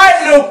apart,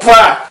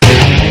 Lupa!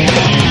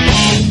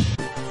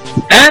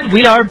 And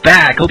we are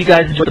back. Hope you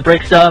guys enjoyed the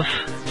break stuff.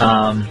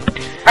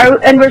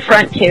 And we're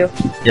front too.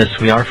 Yes,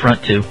 we are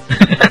front too.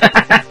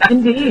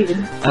 Indeed.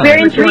 We're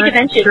in 3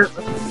 dimensions.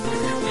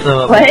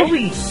 So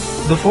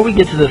before we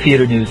get to the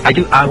theater news,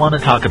 I want to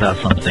talk about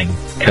something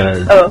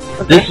because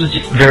this was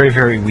just very,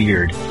 very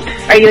weird.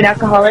 Are you an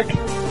alcoholic?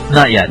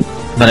 Not yet,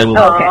 but I will.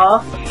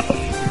 Oh,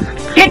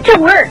 okay. Get to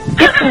work.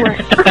 Get to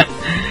work.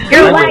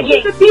 You're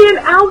lagging. To be an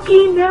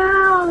alkie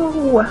now.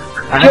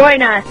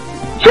 Join us.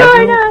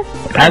 Join us.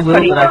 I will,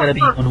 but I gotta be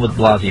one with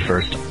Blasey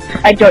first.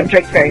 I don't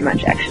drink very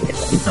much, actually.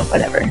 So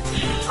whatever.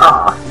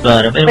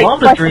 But it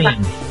involved a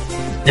dream.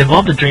 It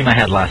involved a dream I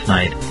had last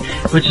night,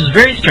 which is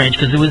very strange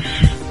because it was.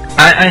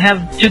 I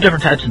have 2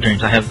 different types of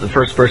dreams. I have the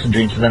first-person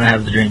dreams, and then I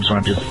have the dreams where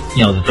I'm just,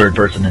 the third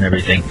person and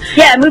everything.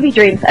 Yeah, movie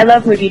dreams. I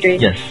love movie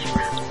dreams. Yes.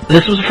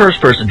 This was a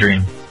first-person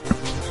dream.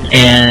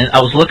 And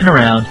I was looking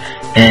around,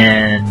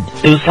 and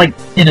it was like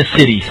in a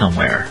city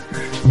somewhere.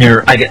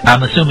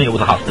 I'm assuming it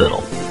was a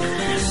hospital.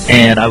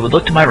 And I would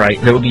look to my right,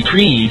 there would be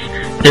trees.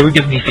 They were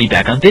giving me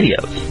feedback on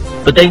videos.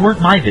 But they weren't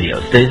my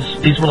videos.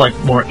 These were like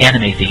more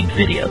anime-themed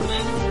videos.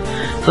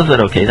 So I said,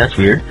 okay, that's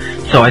weird.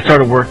 So I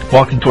started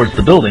walking towards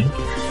the building.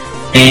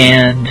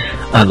 And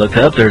I looked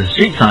up, there's a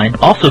street sign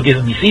also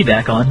giving me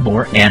feedback on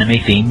more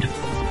anime-themed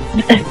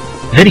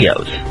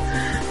videos.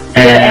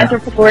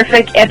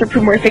 Anthropomorphic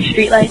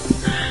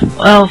streetlights?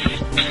 Well,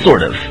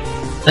 sort of.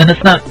 And it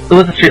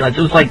wasn't streetlights,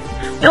 it was like,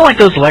 you know, like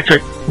those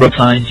electric road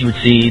signs you would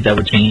see that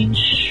would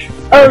change.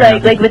 Oh,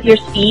 like with your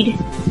speed?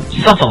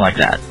 Something like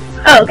that.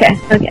 Oh, okay.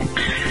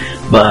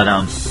 But,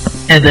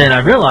 and then I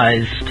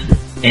realized,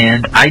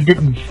 and I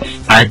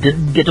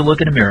didn't get to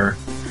look in a mirror,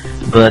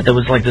 but there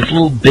was like this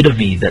little bit of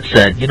me that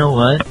said, you know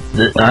what,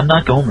 I'm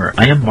not Gomer,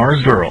 I am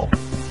Mars Girl.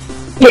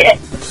 Yeah.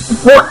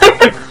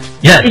 What?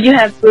 Yes. Did you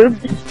have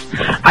boobs?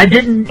 I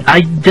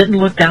didn't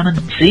look down and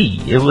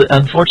see.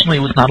 Unfortunately,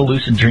 it was not a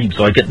lucid dream,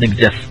 so I couldn't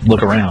just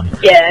look around.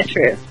 Yeah,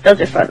 true. Those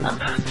are fun, though.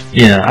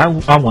 Yeah,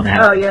 I want to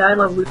have... Oh, yeah, I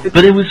love lucid.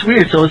 But it was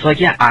weird, so it was like,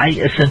 yeah, I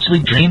essentially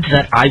dreamed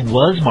that I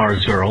was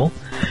Mars Girl,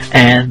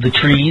 and the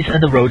trees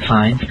and the road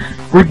signs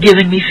were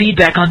giving me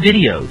feedback on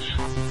videos.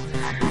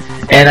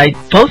 And I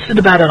posted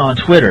about it on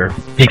Twitter,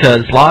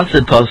 because Loz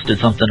had posted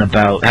something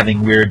about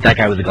having weird that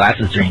guy with the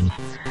glasses dreams.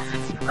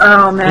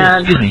 Oh,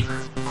 man. Excuse me.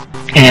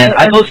 And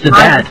I posted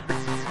that,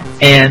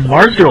 and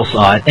Mars Girl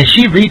saw it, and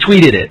she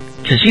retweeted it,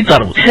 because she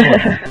thought it was funny.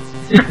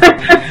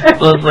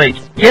 So I was like,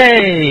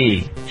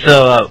 yay!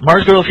 So,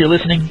 Mars Girl, if you're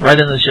listening, write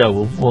in the show.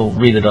 We'll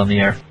read it on the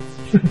air.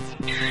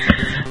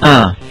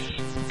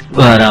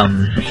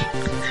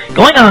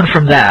 Going on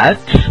from that,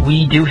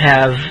 we do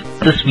have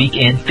This Week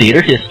in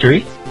Theater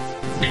History,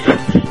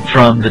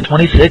 from the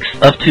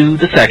 26th up to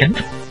the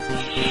 2nd.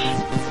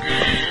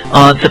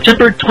 On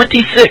September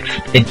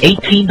 26th, in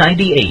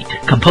 1898,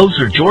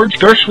 composer George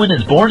Gershwin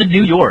is born in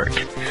New York.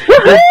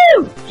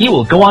 Woohoo! He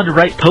will go on to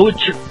write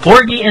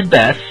Porgy and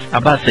Bess.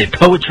 I'm about to say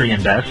Poetry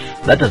and Bess.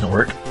 That doesn't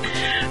work.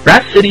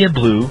 Rhapsody in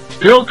Blue,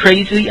 Girl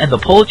Crazy, and the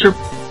Pulitzer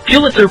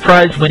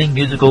Prize-winning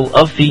musical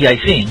Of Thee I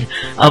Sing,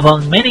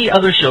 among many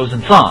other shows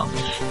and songs.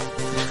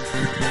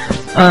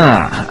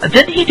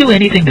 Didn't he do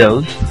Anything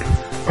Goes?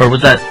 Or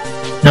was that...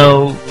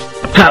 No,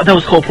 that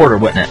was Cole Porter,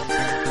 wasn't it?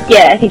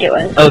 Yeah, I think it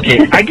was.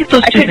 Okay, I get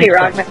those two I could be mixed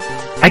wrong. up.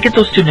 I get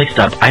those two mixed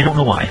up. I don't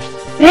know why.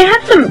 They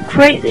have some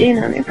crazy,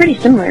 they're pretty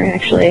similar,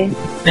 actually.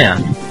 Yeah.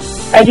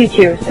 I do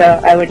too, so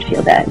I would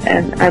feel that.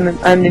 And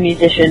I'm the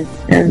musician,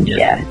 and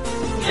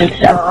and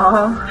stuff.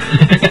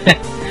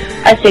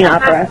 I sing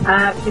opera.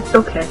 It's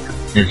okay.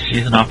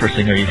 She's an opera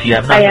singer. If you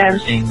have not ever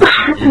seen,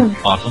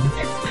 it's awesome.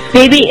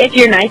 Maybe if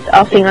you're nice,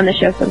 I'll sing on the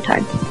show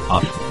sometime.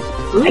 Awesome.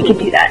 Ooh. I can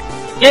do that.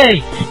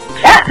 Yay!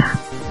 Yeah!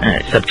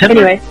 Alright,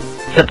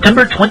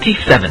 September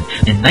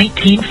 27th, in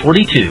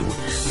 1942.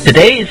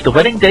 Today is the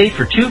wedding day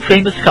for two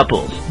famous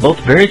couples, both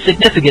very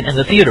significant in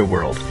the theater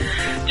world.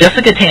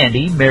 Jessica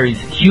Tandy marries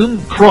Hugh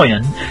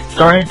Croyan,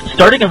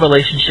 starting a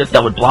relationship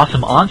that would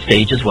blossom on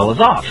stage as well as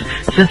off,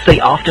 since they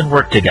often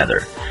work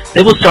together.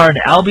 They will star in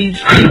Albie's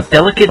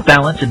Delicate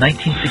Balance in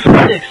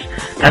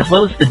 1966, as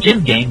well as The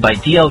Gym Game by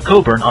D.L.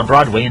 Coburn on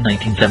Broadway in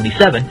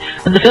 1977,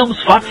 and the films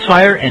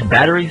Foxfire and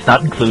Batteries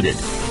Not Included.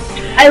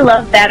 I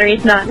love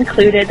Batteries Not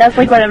Included. That's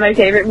like one of my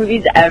favorite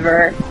movies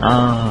ever.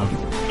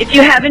 If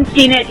you haven't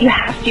seen it, you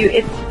have to.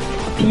 It's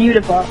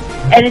beautiful.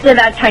 And it's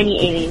about tiny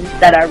aliens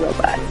that are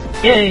robots.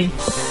 Yay!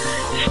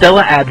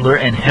 Stella Adler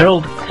and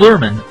Harold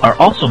Clurman are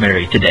also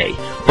married today.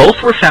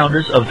 Both were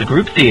founders of the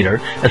Group Theater,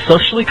 a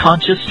socially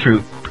conscious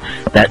troupe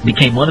that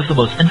became one of the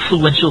most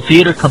influential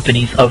theater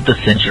companies of the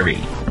century.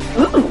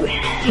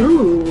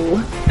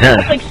 Ooh. Yeah.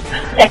 That's like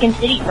Second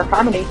City for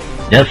comedy.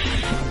 Yes.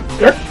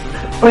 Yep.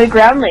 Or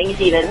Groundlings,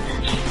 even.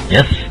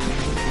 Yes.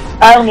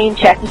 I'll name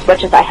check as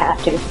much as I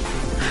have to.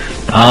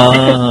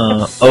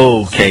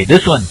 Okay.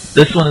 This one's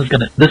just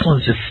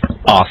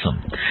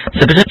awesome.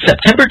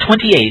 September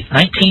 28th,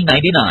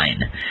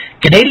 1999.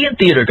 Canadian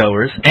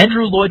theatergoers,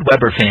 Andrew Lloyd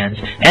Webber fans,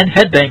 and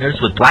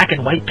headbangers with black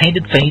and white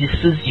painted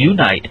faces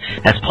unite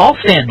as Paul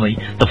Stanley,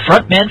 the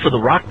frontman for the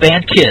rock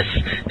band Kiss,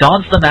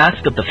 dons the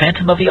mask of the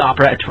Phantom of the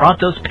Opera at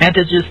Toronto's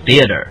Pantages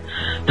Theatre.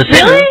 The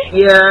singer,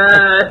 really?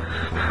 Yeah.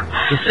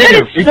 The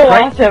singer that is so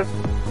awesome.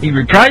 He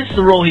reprised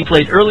the role he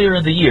played earlier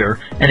in the year,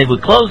 and it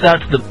would close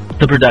out the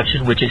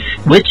production, which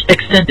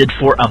extended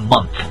for a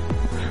month.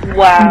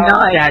 Wow.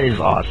 Nice. That is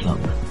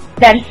awesome.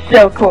 That is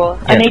so cool.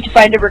 Yep. I need to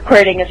find a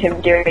recording of him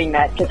doing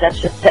that, because that's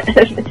just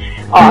awesome.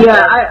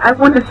 Yeah, I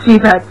want to see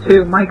that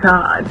too. My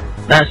God.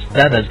 That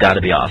has got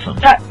to be awesome.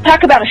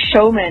 Talk about a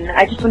showman.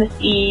 I just want to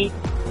see...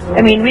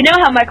 I mean, we know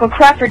how Michael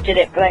Crawford did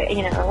it, but,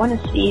 I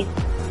want to see...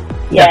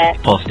 Yeah.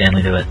 Paul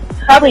Stanley do it.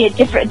 Probably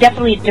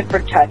definitely a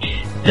different touch.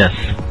 Yes.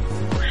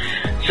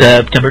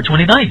 September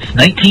 29th,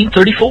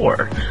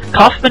 1934.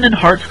 Kaufman and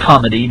Hart's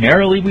comedy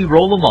Merrily We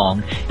Roll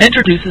Along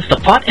introduces the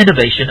plot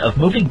innovation of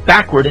moving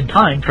backward in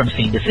time from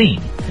scene to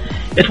scene.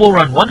 It will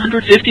run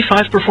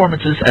 155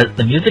 performances at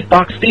the Music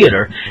Box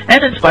Theater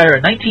and inspire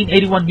a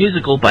 1981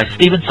 musical by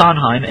Stephen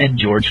Sondheim and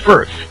George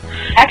Firth.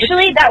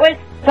 Actually, that was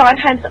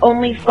Sondheim's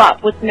only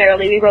flop with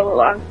Merrily We Roll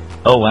Along.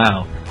 Oh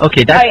wow.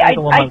 Okay, that's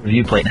the one on my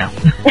review plate now.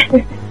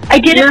 I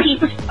did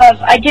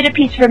a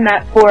piece from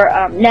that for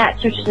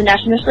NATS, which is the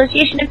National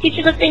Association of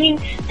Teachers of Singing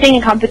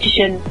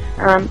competition,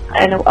 a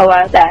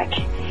while back.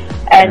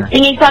 And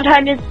singing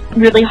Sondheim is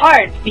really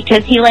hard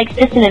because he likes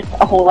dissonance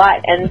a whole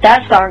lot. And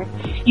that song,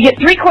 you get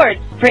 3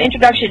 chords for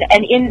introduction,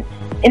 and in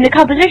the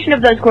composition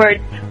of those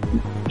chords,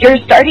 your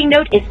starting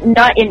note is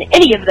not in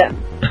any of them.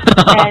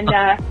 And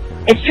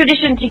it's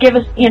tradition to give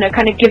us,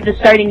 kind of give the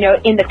starting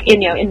note in the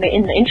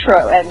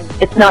intro, and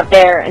it's not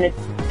there, and it's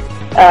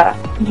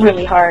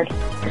really hard.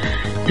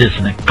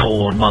 Dissonant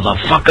chord,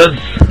 motherfuckers.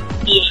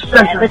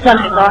 Yeah, that song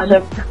is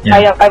awesome.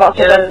 Yeah.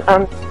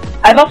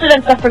 I've also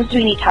done stuff from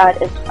Sweeney Todd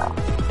as well.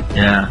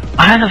 Yeah,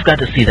 I have got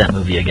to see that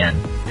movie again.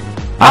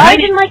 I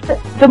didn't like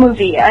the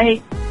movie.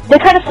 They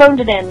kind of phoned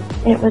it in.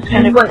 It was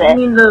kind of. What, you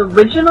mean the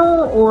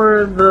original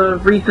or the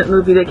recent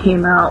movie that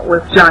came out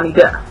with Johnny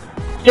Depp?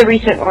 The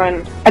recent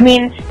one. I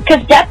mean,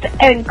 because Depp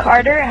and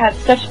Carter have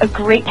such a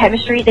great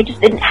chemistry, they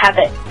just didn't have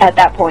it at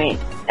that point.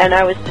 And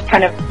I was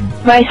kind of,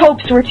 my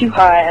hopes were too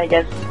high, I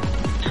guess.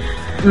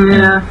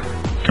 Yeah.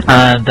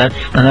 That's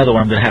another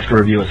one I'm going to have to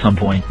review at some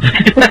point.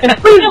 Please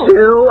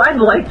do. I'd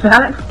like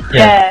that.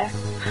 Yeah.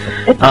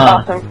 It's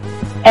awesome.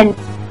 And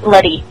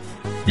bloody.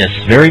 Yes,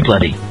 very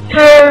bloody.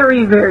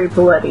 Very, very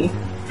bloody.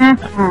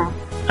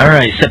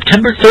 Alright,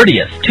 September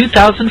 30th,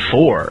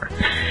 2004.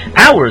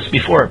 Hours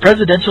before a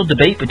presidential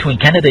debate between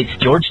candidates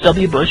George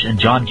W. Bush and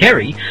John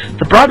Kerry,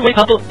 the Broadway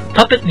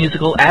puppet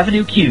musical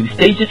Avenue Q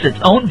stages its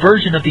own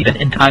version of the event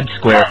in Times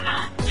Square,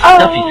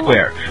 Duffy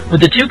Square,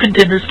 with the 2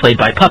 contenders played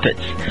by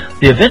puppets.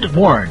 The event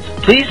warns,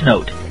 please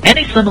note,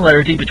 any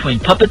similarity between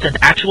puppets and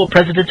actual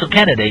presidential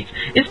candidates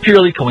is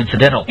purely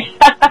coincidental.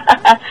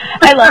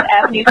 I love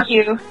Avenue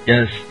Q.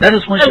 Yes, that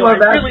is one show I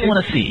really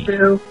want to see.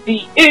 The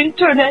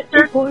internet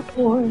is for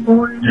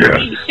porn.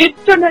 Yes. The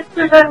internet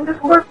is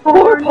for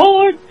porn.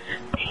 What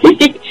do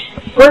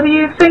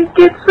you think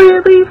it's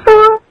really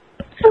for?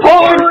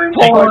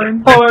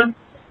 Porn.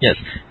 Yes.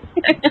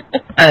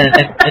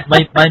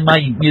 And my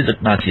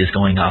music Nazi is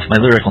going off. My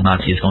lyrical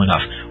Nazi is going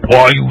off.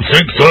 Why you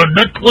think the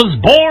net was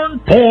born?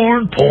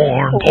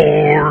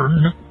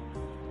 Porn.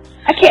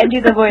 I can't do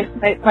the voice.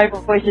 My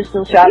voice is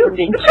still shot from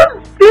being. You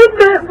just did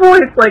that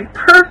voice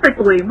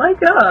perfectly. My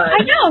God. I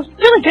know. He's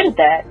really good at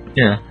that.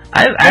 Yeah.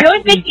 It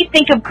always makes me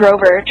think of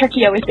Grover.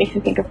 Turkey always makes me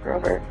think of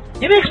Grover.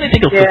 It makes me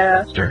think of Cookie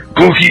Monster.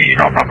 Cookie,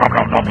 nom nom nom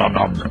nom nom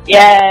nom nom.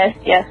 Yes,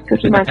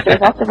 Cookie Monster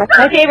is also my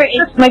favorite.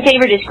 My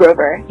favorite is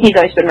Grover. He's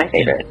always been my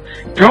favorite.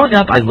 Growing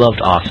up, I loved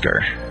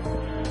Oscar.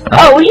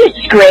 Oh, he was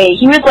just great.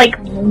 He was like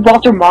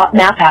Walter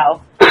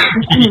Matthau.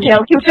 He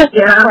was just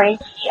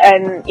cranky,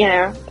 and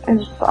it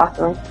was just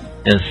awesome.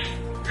 Yes.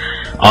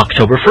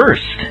 October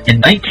 1st, in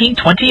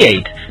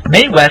 1928,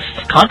 Mae West's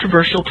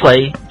controversial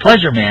play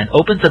Pleasure Man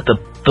opens at the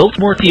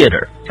Biltmore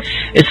Theater.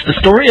 It's the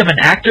story of an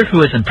actor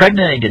who has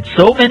impregnated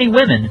so many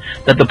women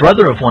that the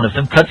brother of one of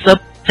them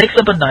takes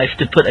up a knife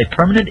to put a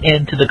permanent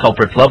end to the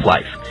culprit's love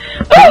life.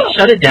 Police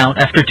shut it down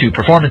after 2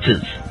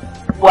 performances.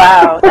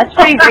 Wow, that's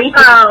pretty racist in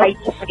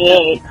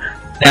 1928.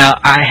 Now,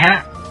 I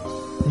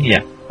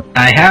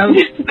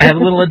have a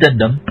little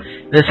addendum.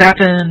 This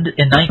happened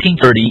in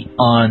 1930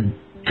 on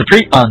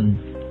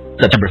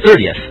September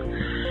 30th.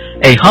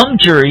 A hung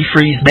jury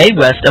frees Mae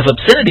West of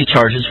obscenity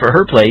charges for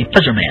her play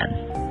Pleasure Man.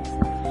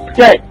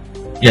 Good.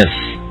 Yes,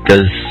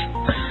 because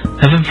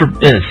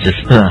it's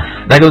just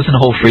that goes in the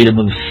whole freedom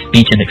of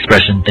speech and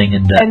expression thing,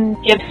 and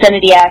the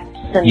obscenity acts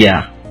and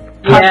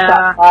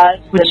Comstock laws,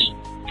 which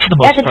for the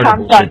most part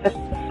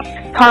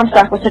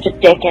Comstock was such a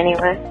dick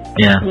anyway.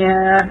 Yeah,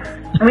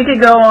 and we could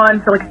go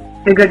on for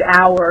a good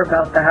hour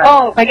about that.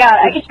 Oh my God,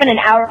 I could spend an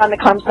hour on the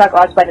Comstock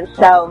laws by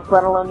themselves,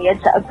 let alone the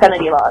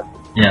obscenity laws.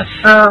 Yes.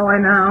 Oh, I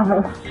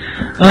know.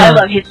 I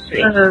love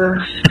history.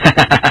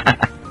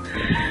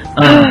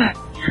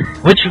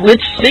 Which,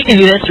 speaking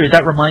of history,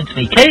 that reminds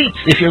me, Kate,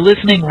 if you're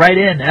listening, write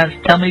in,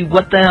 tell me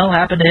what the hell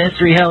happened to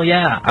history. Hell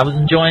yeah, I was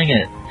enjoying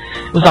it.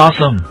 It was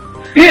awesome.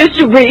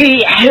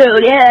 History,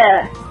 hell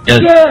yeah.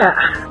 Yes. Yeah.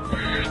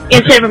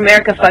 Instead of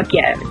America, fuck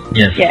yeah.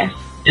 Yes. Yeah.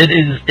 It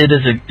is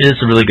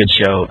a really good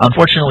show.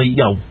 Unfortunately,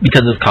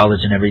 because of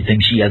college and everything,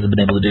 she hasn't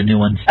been able to do new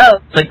ones.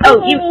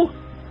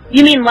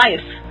 You mean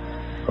Life?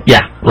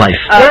 Yeah, Life.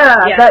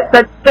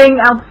 That thing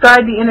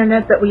outside the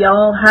internet that we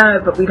all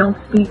have, but we don't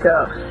speak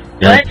of.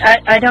 Yes.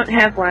 What? I don't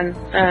have one.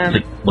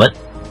 What?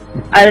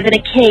 I live in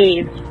a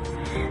cave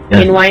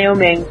in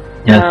Wyoming.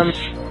 Yes.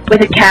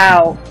 With a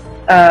cow.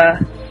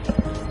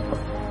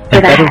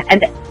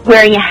 And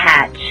wearing a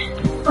hat.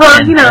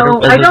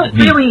 Well, I don't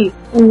really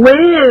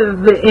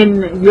live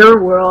in your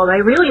world. I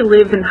really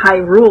live in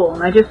Hyrule,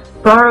 and I just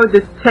borrowed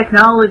this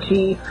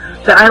technology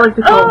that I like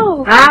to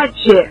call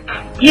magic.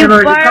 You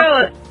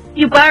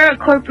borrow a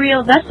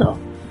corporeal vessel.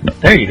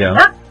 There you go.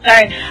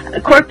 Sorry,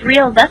 a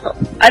corporeal vessel.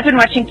 I've been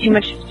watching too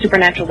much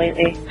Supernatural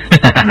lately.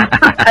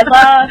 I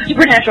love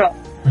Supernatural.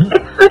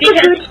 It's such a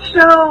good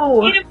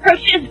show. It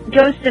approaches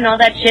ghosts and all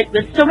that shit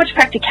with so much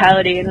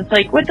practicality, and it's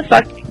like, what the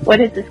fuck?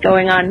 What is this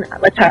going on?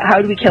 How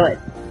do we kill it?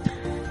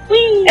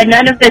 Whee! And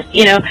none of this,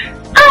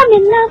 I'm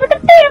in love with a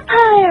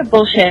vampire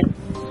bullshit.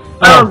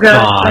 Oh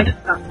God!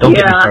 Don't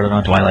get me started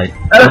on Twilight.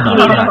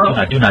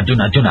 Do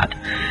not.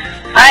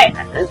 I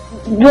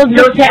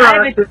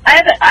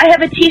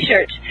have a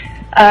T-shirt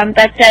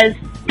that says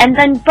and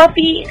then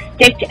Buffy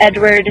sticked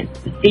Edward,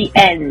 the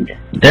end.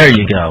 There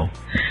you go.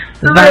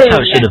 That's how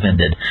it should have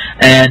ended.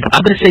 And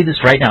I'm going to say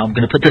this right now. I'm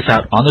going to put this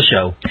out on the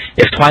show.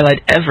 If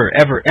Twilight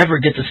ever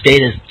gets a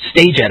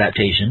stage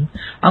adaptation,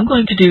 I'm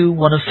going to do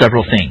one of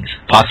several things.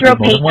 Possibly Throw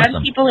more than paint one of on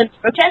them. people in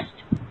protest?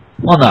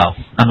 Well, no.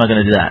 I'm not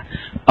going to do that.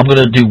 I'm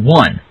going to do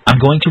one. I'm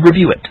going to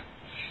review it.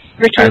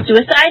 Ritual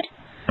suicide?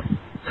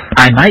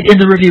 I might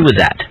end the review with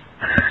that.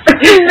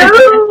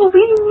 No,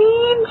 we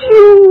need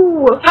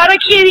you.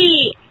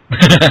 Harakiri!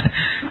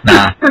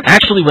 Nah.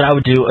 Actually, what I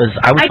would do is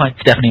I would find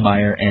Stephanie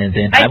Meyer, and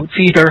then I would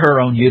feed her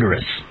own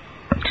uterus.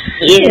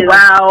 Ew.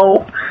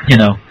 Wow. You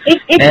know,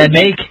 It's and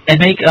make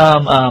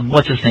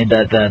what's his name,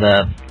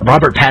 the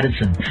Robert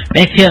Pattinson,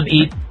 make him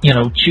eat,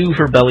 chew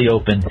her belly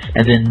open,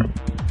 and then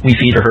we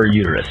feed her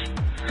uterus.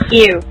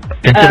 Ew.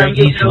 Considering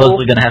he's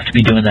supposedly going to have to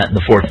be doing that in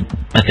the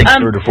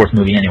third or fourth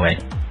movie anyway.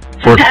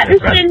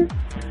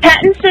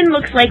 Pattinson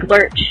looks like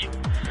Lurch.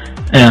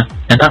 Yeah,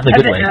 and not in a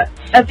good way.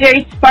 A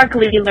very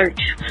sparkly Lurch.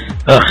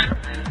 Ugh.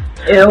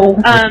 Ew.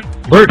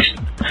 Lurch.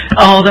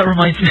 Oh, that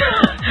reminds me.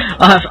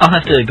 I'll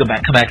have to come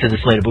back to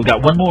this later. But we've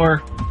got one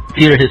more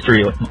theater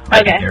history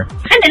item here.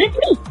 And then it's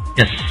me.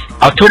 Yes,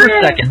 October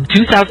 2nd,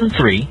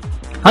 2003.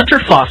 Hunter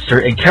Foster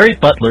and Carrie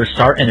Butler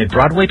star in a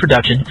Broadway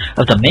production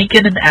of the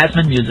Menken and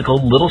Asman musical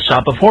Little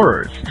Shop of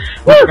Horrors,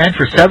 which ran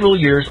for several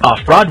years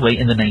off-Broadway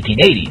in the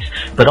 1980s,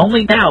 but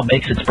only now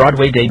makes its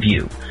Broadway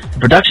debut. The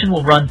production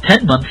will run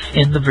 10 months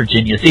in the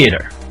Virginia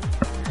Theater.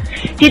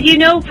 Did you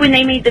know when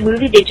they made the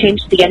movie, they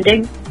changed the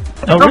ending?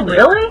 Oh, Oh,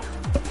 really?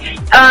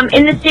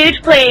 In the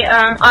stage play,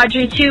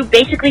 Audrey 2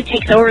 basically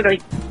takes over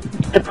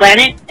the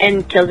planet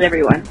and kills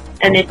everyone.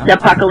 And it's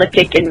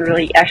apocalyptic and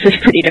really actually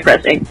pretty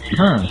depressing.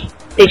 Huh.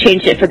 They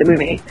changed it for the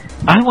movie.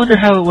 I wonder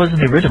how it was in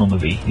the original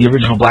movie, the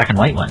original black and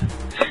white one.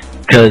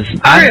 Because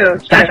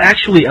that's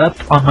actually up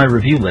on my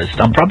review list.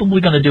 I'm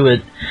probably going to do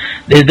it.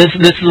 This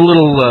is a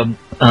little. Is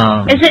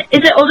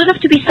it old enough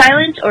to be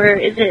silent, or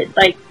is it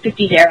like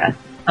 50s era?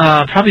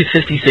 Probably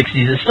 50s,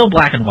 60s. It's still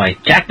black and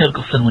white. Jack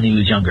Nicholson when he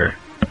was younger.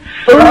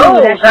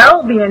 Oh,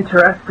 that'll be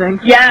interesting.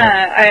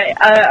 Yeah,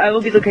 I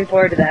will be looking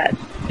forward to that.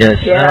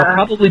 Yes, Yeah. that'll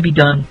probably be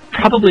done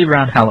probably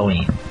around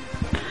Halloween.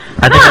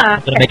 I think I'm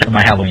going to make it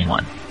my Halloween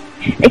one.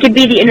 It could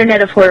be the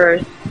Internet of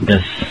Horrors.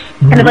 Yes.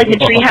 Kind of like the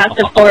Treehouse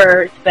of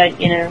Horrors, but,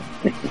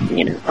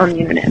 on the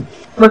Internet.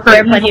 Looks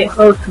like Plenty evil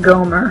host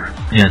Gomer.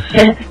 Yes.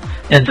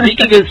 And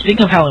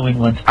speaking of Halloween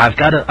ones, I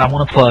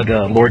want to plug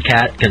Lord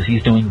Cat, because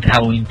he's doing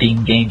Halloween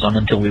themed games on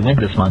Until We Win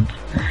this month.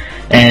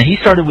 And he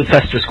started with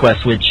Fester's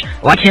Quest, which,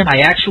 like him,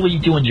 I actually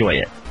do enjoy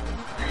it.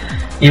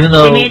 Even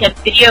though They made a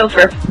video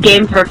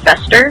game for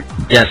Fester.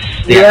 yes,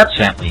 the Addams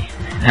Family.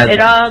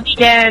 It all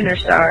began or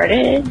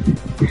started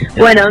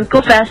when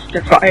Uncle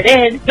Fester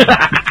farted.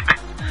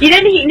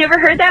 You never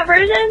heard that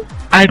version?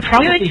 I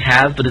probably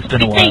have, but it's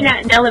been a while. Saying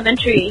that in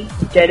elementary.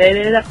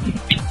 Da-da-da-da.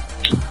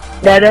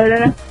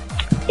 Da-da-da-da.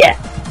 Yeah.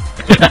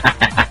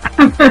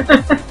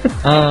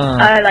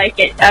 I like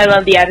it. I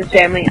love the Addams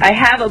Family. I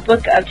have a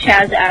book of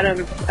Chaz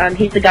Adams.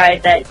 He's the guy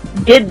that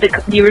did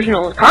the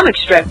original comic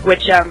strip,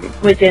 which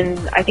was in,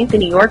 I think, the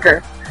New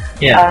Yorker.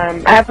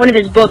 Yeah. I have one of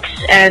his books,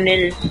 and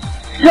it is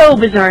so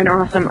bizarre and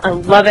awesome. I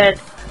love it.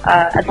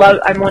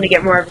 I want to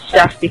get more of his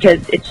stuff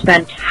because it's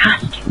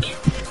fantastic.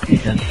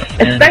 Yes.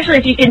 Especially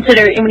if you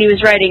consider when he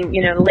was writing,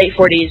 the late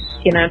 40s,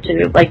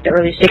 to like the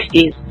early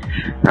 60s.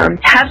 To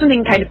have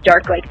something kind of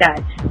dark like that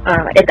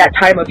at that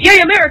time of Yay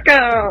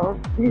America,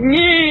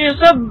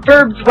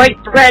 suburbs,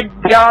 white bread,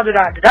 yada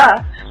da da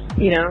da,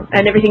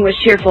 and everything was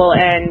cheerful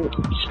and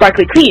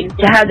sparkly clean.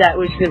 To have that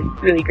was really,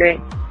 really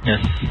great.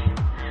 Yes.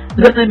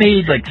 But they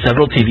made like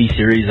several TV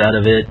series out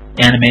of it,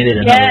 animated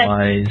and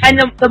otherwise. And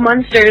the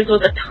Munsters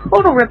was a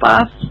total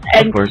ripoff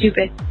and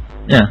stupid.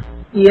 Yeah.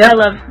 Yeah.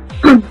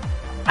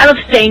 I love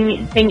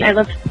Sing, I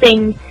love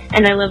Sing,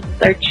 and I love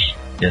Lurch.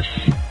 Yes.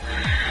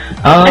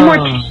 And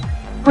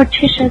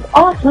Morticia's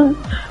awesome.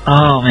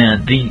 Oh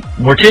man, the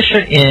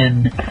Morticia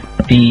in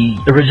the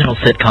original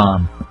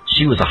sitcom,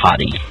 she was a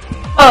hottie.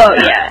 Oh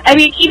yeah, I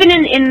mean even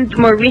in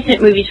more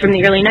recent movies from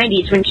the early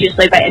 '90s when she was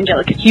played by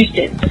Angelica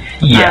Houston.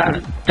 Yeah,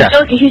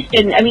 Angelica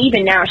Houston. I mean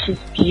even now she's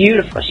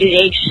beautiful. She's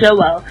aged so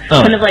well.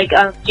 Oh. Kind of like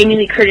Jamie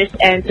Lee Curtis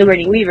and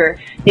Sigourney Weaver.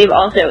 They've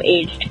also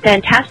aged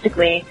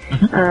fantastically.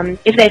 Mm-hmm.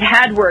 If they've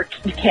had work,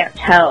 you can't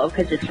tell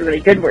because it's really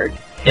good work.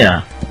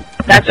 Yeah,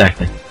 That's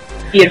exactly.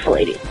 Beautiful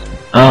ladies.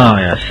 Oh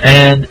yes,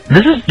 and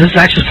this is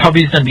actually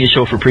probably going to be a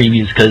show for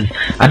previews because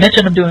I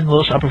mentioned I'm doing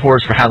Little Shop of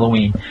Horrors for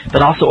Halloween,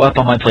 but also up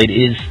on my plate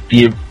is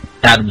the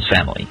Addams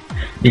Family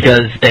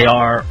because they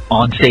are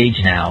on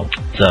stage now.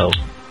 So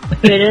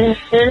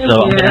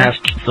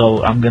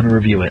I'm gonna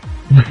review it.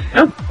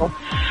 Oh, cool.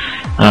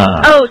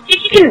 See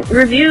if you can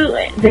review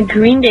the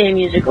Green Day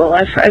musical.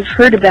 I've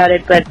heard about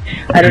it, but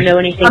I don't know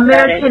anything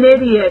American about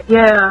it. Idiot,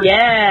 yeah.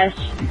 Yes.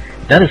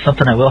 That is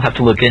something I will have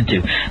to look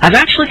into. I've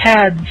actually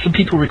had some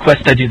people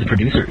request I do the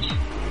producers.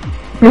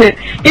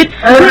 It's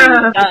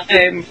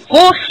time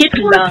for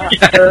Hitler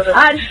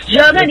and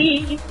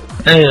Germany.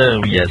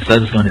 Oh, yes,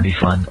 that is going to be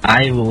fun.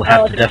 I will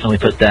have to definitely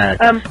put that.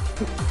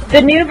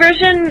 The new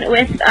version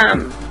with,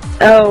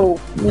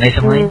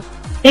 Nathan Lane?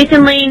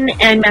 Nathan Lane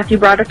and Matthew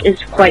Broderick is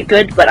quite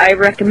good, but I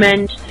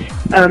recommend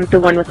the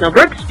one with Mel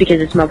Brooks because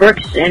it's Mel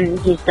Brooks and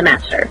he's the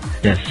master.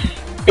 Yes.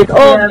 It's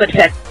old, but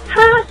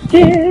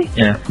fantastic.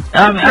 Yeah.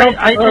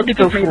 I tend to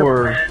go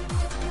for...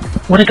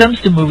 When it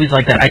comes to movies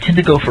like that, I tend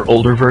to go for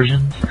older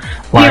versions.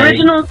 The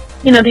originals,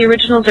 the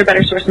originals are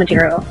better source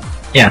material.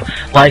 Yeah.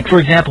 Like, for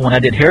example, when I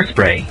did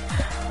Hairspray,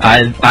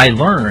 I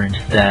learned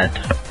that,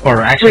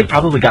 or actually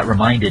probably got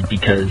reminded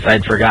because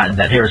I'd forgotten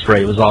that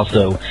Hairspray was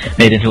also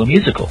made into a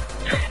musical.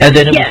 And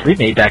then it was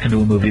remade back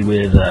into a movie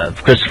with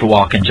Christopher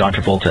Walken, John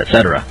Travolta,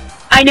 etc.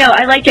 I know,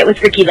 I liked it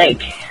with Ricky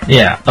Lake.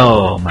 Yeah,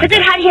 oh my god. Because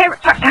it had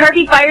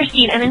Harvey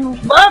Fierstein, and I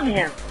love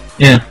him.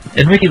 Yeah,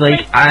 and Ricky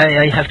Lake,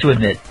 I have to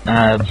admit...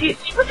 she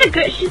was a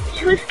good...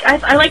 She was...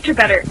 I liked her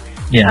better.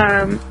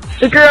 Yeah.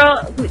 The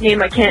girl, whose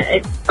name I've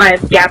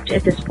gapped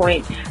at this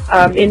point,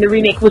 in the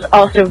remake was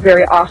also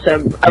very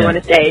awesome, I want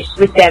to say.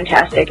 She was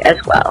fantastic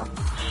as well.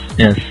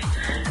 Yes.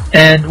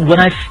 And when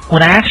I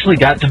actually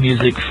got the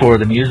music for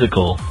the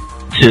musical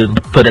to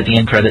put at the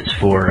end credits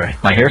for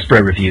my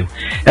Hairspray review,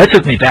 that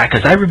took me back,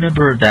 because I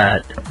remember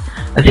that,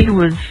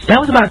 that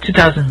was about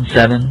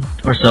 2007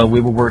 or so, we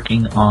were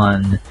working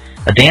on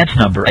a dance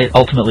number. It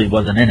ultimately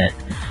wasn't in it,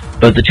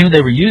 but the tune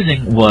they were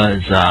using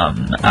was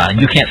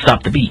You Can't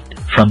Stop the Beat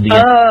from the...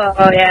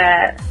 Oh,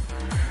 yeah.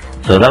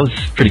 So that was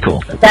pretty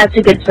cool. That's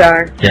a good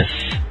song. Yes.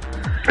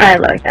 I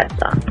like that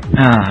song.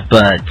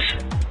 But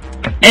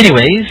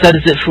anyways, that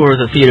is it for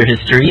the theater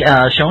history.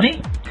 Shoni?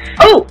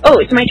 Oh,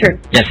 it's my turn.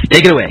 Yes,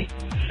 take it away.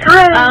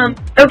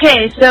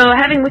 Okay, so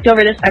having looked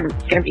over this,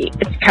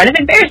 it's kind of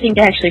embarrassing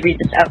to actually read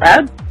this out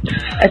loud,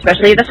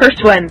 especially the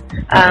first one.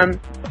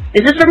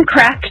 This is from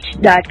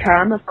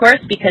Cracked.com, of course,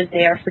 because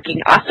they are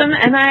freaking awesome,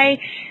 and I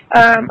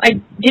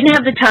didn't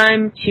have the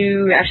time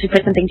to actually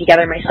put something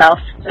together myself,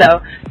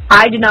 so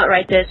I did not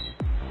write this.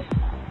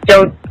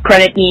 Don't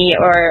credit me,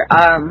 or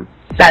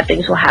bad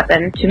things will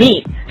happen to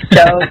me.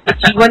 So if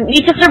you want me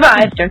to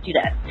survive, don't do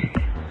that.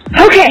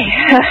 Okay.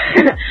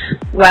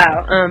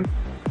 Wow.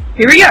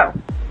 Here we go.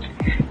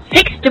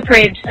 6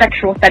 depraved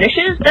sexual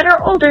fetishes that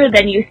are older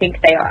than you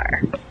think they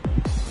are.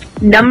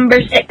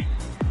 Number 6.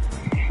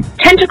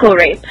 Tentacle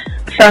rape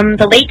from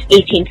the late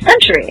 18th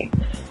century.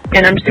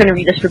 And I'm just going to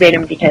read this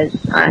verbatim because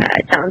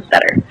it sounds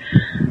better.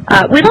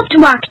 We love to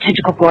mock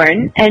tentacle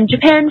porn, and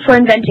Japan for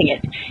inventing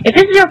it. If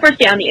this is your first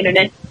day on the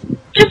internet,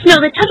 just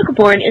know that tentacle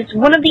porn is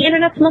one of the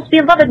internet's most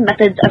beloved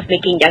methods of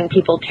making young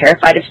people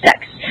terrified of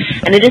sex.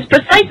 And it is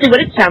precisely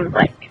what it sounds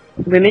like.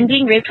 Women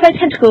being raped by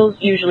tentacles,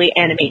 usually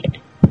animated.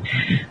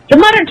 The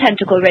modern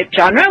tentacle rape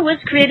genre was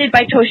created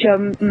by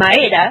Toshio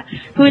Maeda,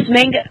 whose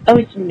manga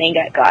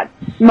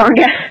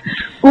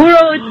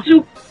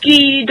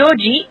Urotsuki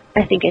Doji,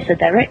 I think I said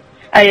that right,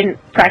 I didn't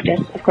practice,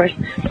 of course,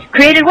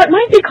 created what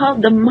might be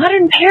called the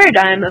modern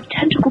paradigm of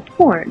tentacle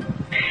porn,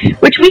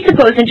 which we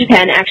suppose in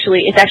Japan is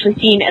actually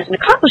seen as an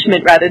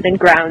accomplishment rather than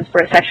grounds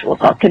for a sexual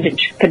assault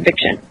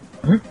conviction.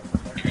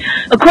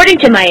 According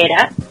to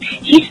Maeda,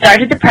 he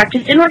started the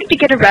practice in order to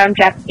get around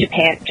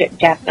Japan's strict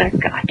censorship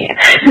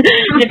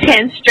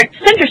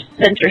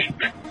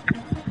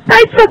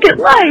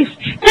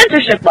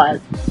laws,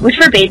 which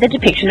forbade the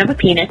depiction of a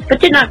penis but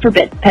did not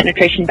forbid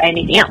penetration by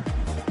anything else.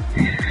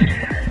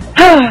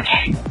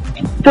 Okay.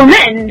 For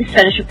men, this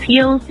fetish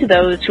appeals to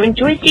those who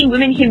enjoy seeing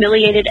women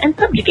humiliated and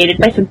subjugated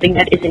by something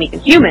that isn't even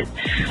human.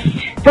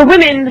 For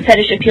women, the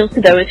fetish appeals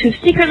to those who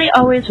secretly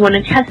always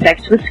wanted to have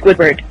sex with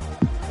Squidward.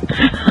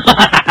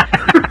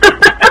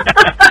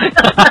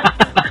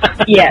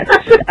 Yes.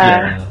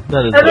 And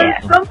then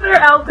somewhere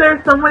out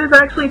there, someone is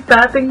actually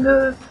fapping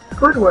the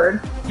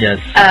Squidward. Yes.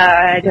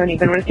 I don't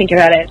even want to think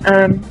about it.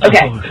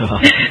 Okay. Oh,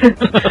 God.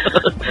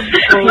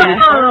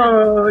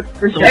 Oh,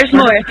 there's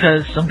more.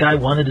 Because some guy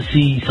wanted to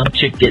see some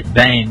chick get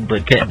banged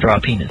but couldn't draw a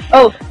penis.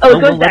 Oh,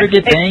 we'll let her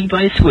get banged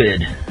by a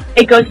squid.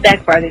 It goes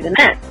back farther than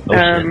that.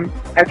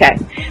 Okay.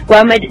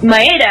 Well,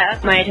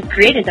 Maeda might have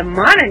created the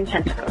modern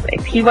tentacle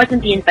rape. He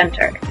wasn't the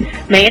inventor.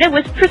 Maeda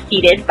was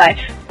preceded by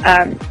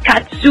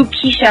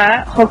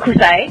Katsukisha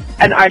Hokusai,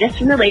 an artist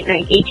from the late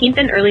 18th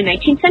and early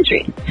 19th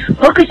centuries.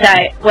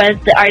 Hokusai was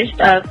the artist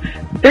of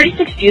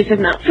 36 Views of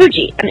Mount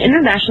Fuji, an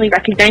internationally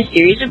recognized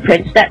series of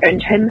prints that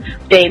earned him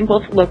fame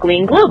both locally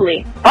and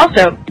globally.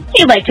 Also,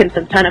 he liked him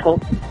some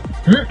tentacles.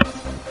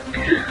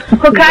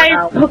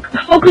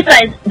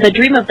 Hokusai's The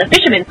Dream of the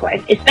Fisherman's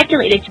Wife is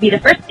speculated to be the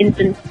first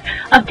instance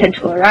of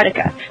tentacle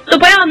erotica. So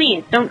by all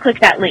means, don't click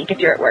that link if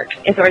you're at work,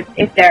 if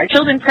there are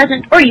children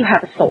present, or you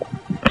have a soul.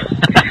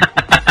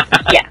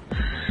 Yeah.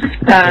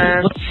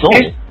 What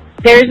soul?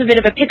 There's a bit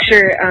of a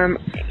picture, and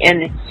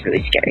it's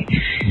really scary.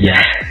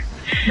 Yeah.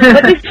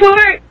 But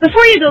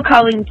before you go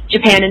calling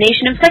Japan a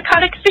nation of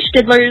psychotic fish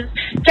diddlers,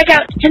 check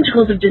out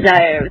Tentacles of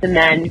Desire, the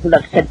man who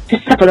loves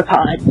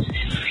cephalopods.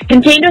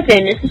 Contained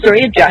within is the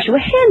story of Joshua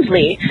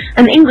Hensley,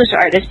 an English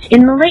artist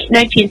in the late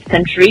 19th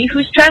century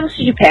whose travels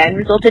to Japan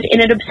resulted in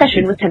an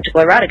obsession with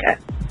tentacle erotica.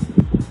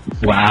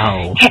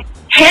 Wow.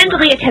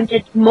 handily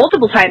attempted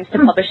multiple times to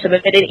publish some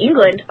of it in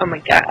England, oh my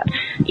god,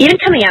 even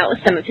coming out with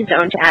some of his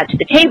own to add to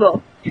the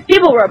table.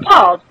 People were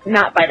appalled,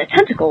 not by the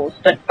tentacles,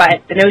 but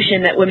by the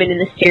notion that women in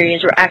the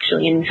series were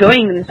actually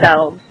enjoying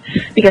themselves,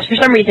 because for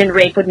some reason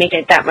rape would make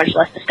it that much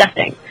less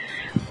disgusting.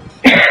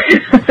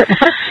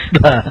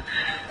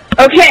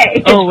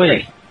 Okay. Oh,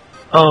 wait.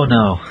 Oh,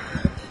 no.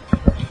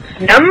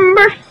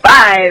 Number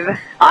 5,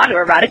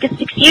 autoerotic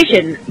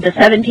asphyxiation, the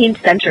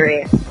 17th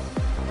century.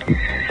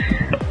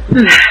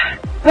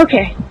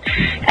 Okay.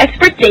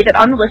 Experts say that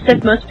on the list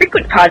of most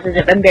frequent causes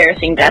of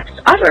embarrassing deaths,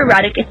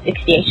 autoerotic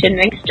asphyxiation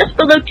ranks just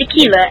below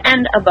tequila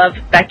and above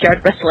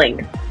backyard wrestling.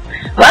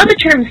 While the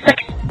term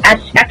sex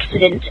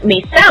accident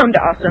may sound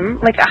awesome,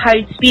 like a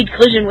high-speed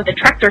collision with a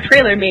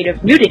tractor-trailer made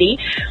of nudity,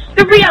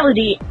 the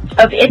reality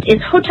of it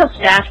is hotel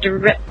staff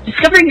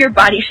discovering your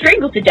body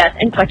strangled to death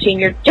and clutching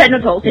your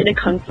genitals in a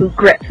kung fu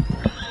grip.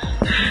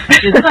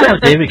 Is that how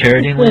David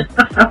Carradine went?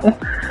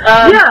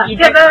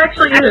 Yeah, that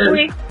actually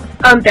is.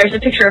 There's a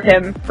picture of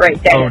him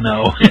right there. Oh,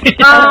 no.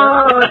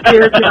 Oh,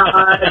 dear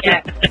God.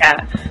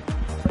 Yeah.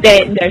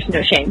 There's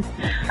no shame.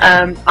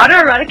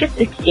 Autoerotic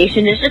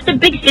asphyxiation is just a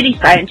big city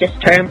scientist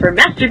term for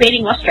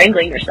masturbating while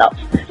strangling yourself.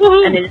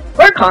 And it is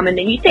more common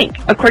than you think.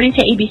 According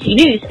to ABC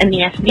News and the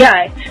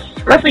FBI,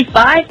 roughly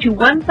 5 to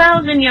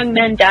 1,000 young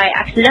men die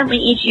accidentally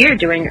each year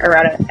during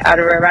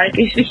autoerotic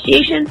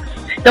asphyxiation,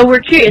 though we're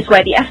curious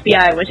why the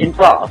FBI was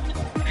involved.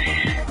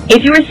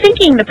 If you were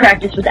thinking the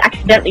practice was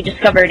accidentally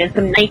discovered in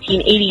some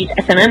 1980s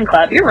S&M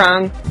club, you're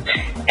wrong.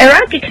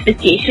 Erotic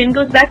asphyxiation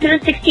goes back to the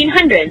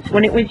 1600s,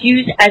 when it was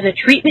used as a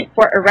treatment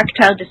for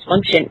erectile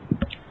dysfunction.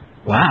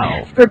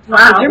 Wow.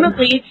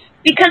 Presumably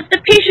because the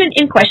patient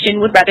in question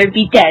would rather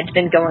be dead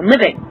than go on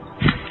living.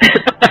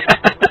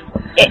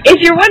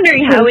 If you're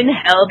wondering how in the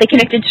hell they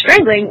connected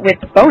strangling with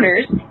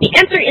boners, the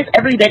answer is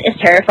every bit as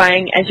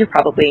terrifying as you're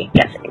probably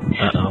guessing.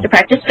 Uh-oh. The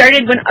practice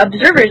started when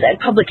observers at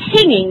public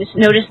hangings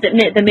noticed that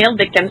the male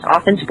victims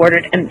often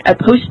sported a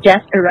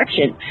post-death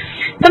erection,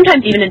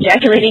 sometimes even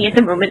ejaculating at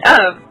the moment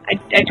of.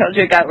 I told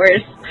you it got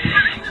worse.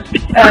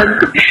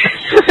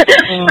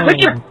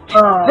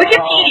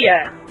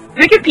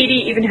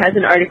 Wikipedia even has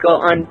an article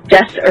on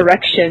death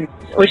erection,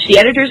 which the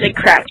editors at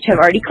Cracked have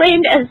already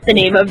claimed as the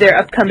name of their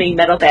upcoming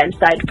metal band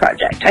side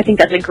project. I think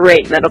that's a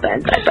great metal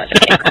band side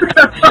project.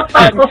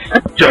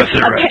 Death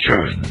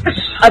erection.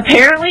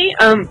 Apparently,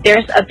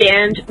 there's a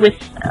band with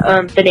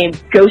the name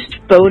Ghost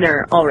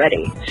Boner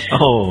already.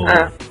 Oh.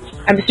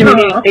 I'm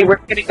assuming they were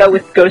going to go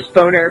with Ghost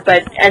Boner,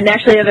 and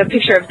actually have a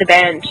picture of the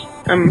band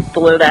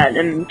below that,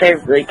 and they're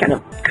really kind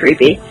of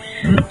creepy.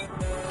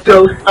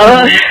 Ghost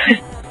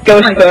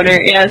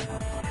Boner, yes.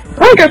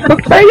 Oh, I got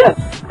booked by you.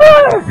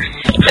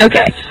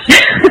 Okay.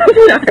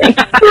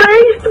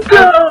 Sorry.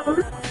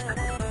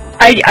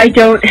 I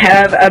don't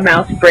have a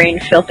mouth brain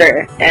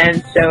filter,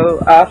 and so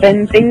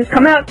often things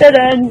come out that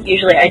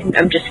usually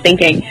I'm just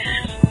thinking.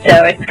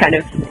 So it's kind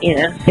of,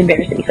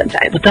 embarrassing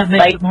sometimes. But that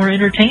makes it more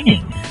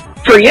entertaining.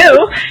 For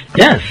you?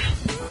 Yes.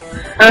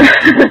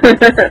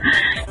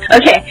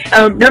 Okay,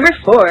 number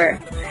 4.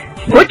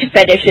 Foot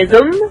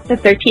fetishism, the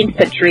 13th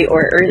century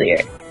or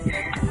earlier.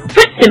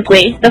 Put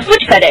simply, the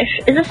foot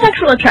fetish is a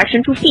sexual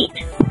attraction to feet,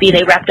 be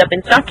they wrapped up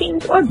in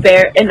stockings or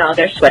bare in all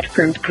their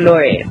sweat-pruned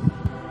glory.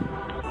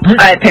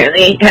 I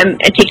apparently am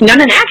taking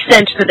on an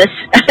accent for this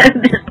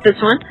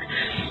this one.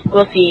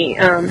 We'll see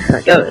how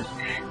it goes.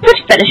 Foot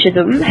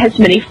fetishism has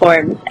many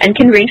forms and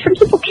can range from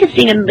simple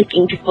kissing and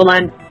licking to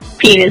full-on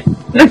penis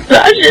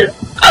massages.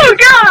 Oh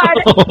God!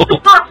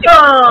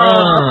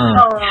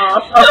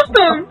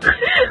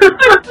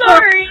 I'm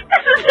sorry.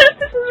 This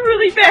is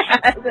really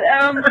bad.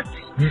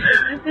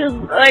 This is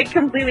like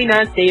completely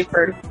not safe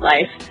for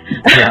life.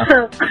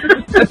 Yeah.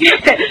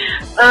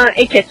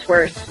 It gets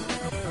worse.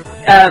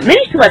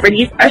 Many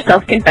celebrities are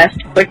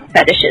self-confessed foot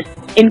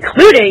fetishists,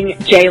 including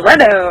Jay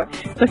Leno.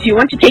 So if you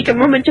want to take a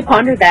moment to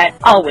ponder that,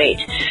 I'll wait.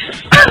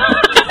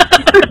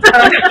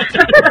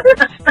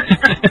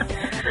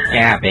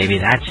 Yeah, baby,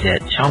 that's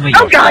it. Show me.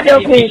 Oh God, no,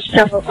 please,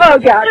 no. Oh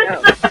God,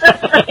 no.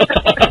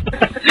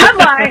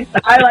 Headline: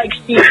 I like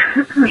Steve.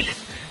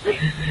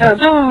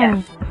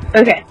 Yeah.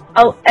 Okay.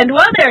 Oh, and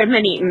while there are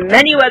many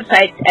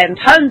websites and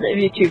tons of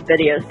YouTube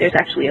videos, there's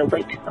actually a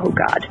link. Oh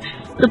God,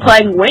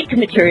 supplying wank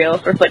material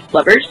for foot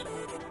lovers.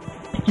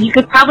 You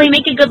could probably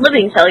make a good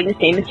living selling the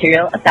same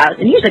material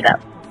 1,000 years ago.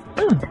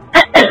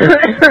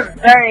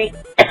 Sorry.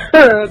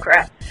 Oh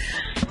crap.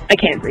 I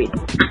can't breathe.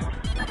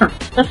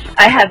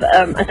 I have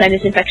a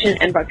sinus infection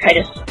and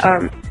bronchitis,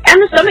 and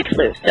the stomach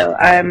flu, so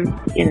I'm,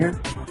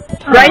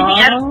 rising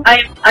out.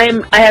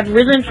 I have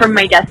risen from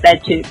my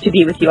deathbed to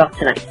be with you all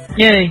tonight.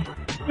 Yay.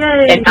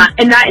 And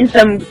not in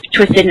some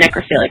twisted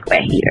necrophilic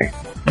way either.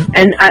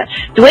 And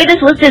the way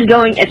this list is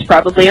going, it's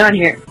probably on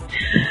here.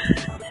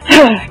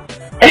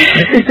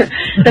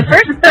 The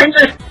first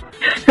mention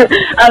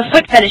of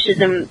foot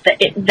fetishism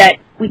that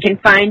we can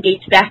find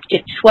dates back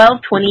to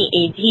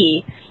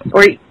 1220 AD,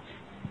 or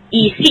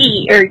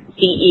EC, or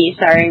CE,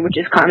 sorry, which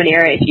is Common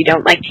Era if you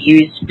don't like to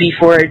use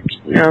before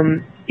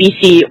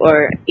BC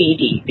or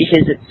AD,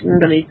 because it's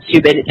really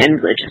stupid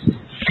and religious.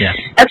 Yeah.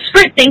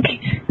 Experts think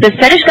the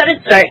fetish got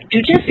its start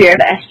due to the fear of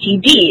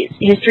STDs.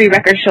 History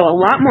records show a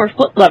lot more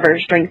foot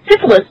lovers during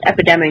syphilis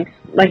epidemics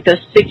like the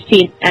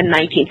 16th and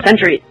 19th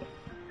centuries.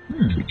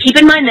 Keep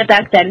in mind that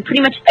back then,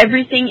 pretty much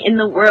everything in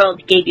the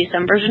world gave you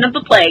some version of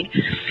the plague,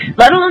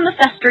 let alone the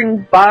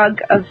festering bog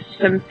of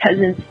some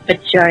peasant's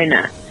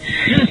vagina.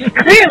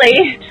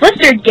 Clearly,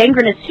 blistered,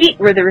 gangrenous feet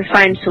were the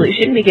refined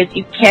solution because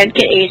you can't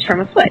get AIDS from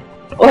a foot.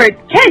 Or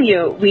can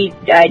you?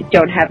 I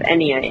don't have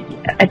any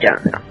idea. I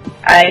don't know.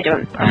 I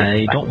don't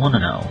want to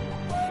know.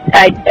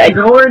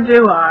 Nor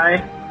do I.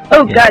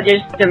 Oh God,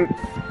 there's some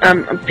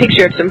a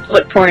picture of some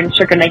foot porn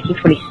circa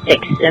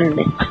 1926, and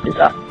this is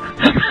up.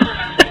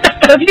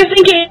 So if you're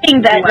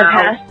thinking that the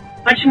past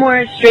much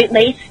more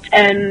straight-laced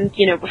and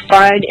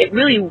refined, it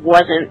really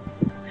wasn't.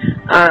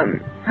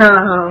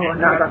 Oh,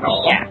 not at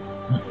all. Yeah.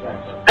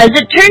 As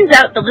it turns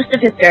out, the list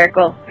of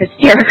historical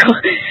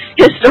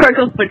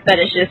foot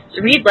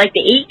fetishists read like the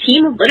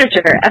A-team of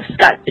literature. F.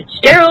 Scott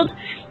Fitzgerald,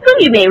 whom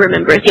you may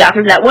remember as the author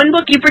of that one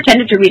book you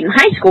pretended to read in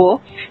high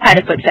school, had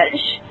a foot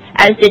fetish,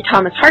 as did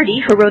Thomas Hardy,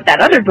 who wrote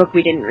that other book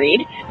we didn't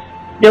read.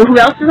 Know who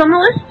else is on the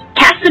list?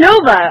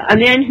 Casanova, a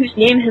man whose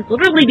name has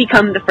literally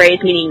become the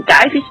phrase meaning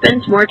guy who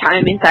spends more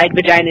time inside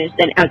vaginas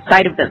than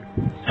outside of them.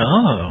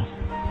 Oh.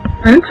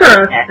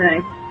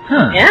 Interesting.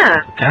 Huh.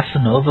 Yeah.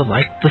 Casanova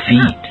liked the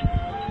feet.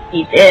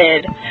 He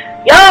did.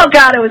 Oh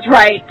God, I was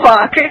right,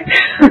 fuck.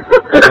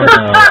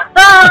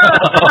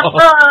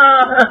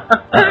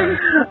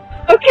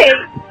 Okay.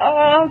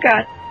 Oh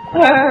God.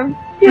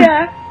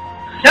 Yeah.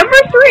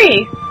 Number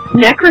 3,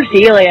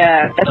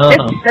 necrophilia.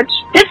 That's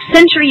 5th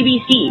century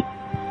BC.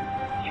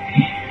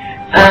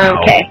 Wow.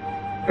 Okay.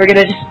 We're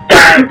gonna just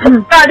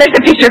oh, there's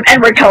a picture of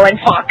Edward Cullen.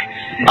 Fuck.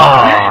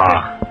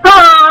 Oh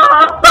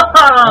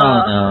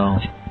no.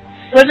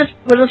 We'll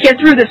just get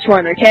through this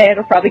one, okay?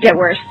 It'll probably get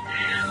worse.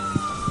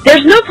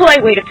 There's no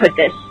polite way to put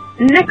this.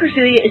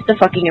 Necrophilia is the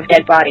fucking of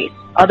dead bodies.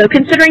 Although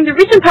considering the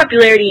recent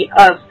popularity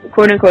of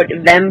quote-unquote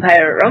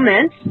vampire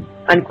romance,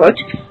 unquote,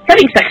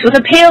 having sex with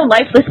a pale,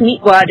 lifeless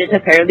meatwad is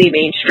apparently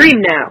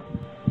mainstream now.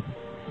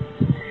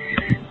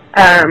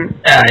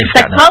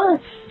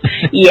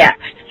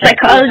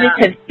 Psychologists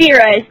have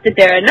theorized that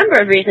there are a number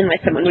of reasons why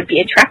someone would be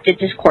attracted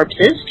to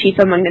corpses, chief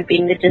among them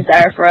being the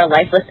desire for a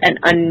lifeless and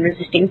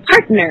unresisting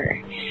partner.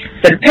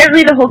 But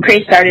apparently the whole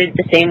craze started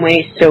the same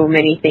way so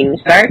many things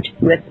start,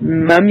 with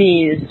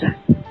mummies.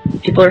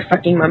 People are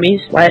fucking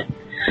mummies? What?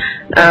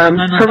 I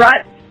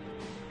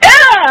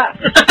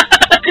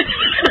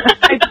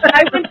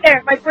went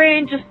there. My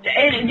brain just,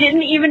 it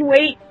didn't even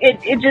wait.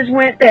 It just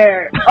went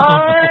there. Oh,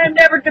 I'm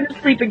never gonna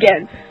sleep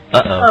again.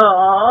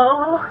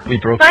 Uh-oh. We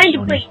broke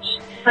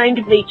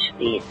Find bleach,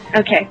 please.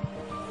 Okay.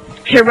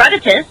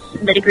 Herodotus,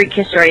 the Greek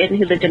historian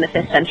who lived in the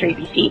 5th century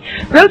BC,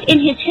 wrote in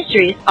his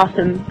histories,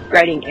 awesome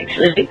writing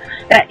actually,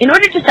 that in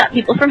order to stop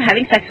people from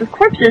having sex with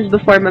corpses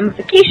before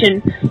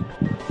mummification,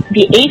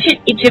 the ancient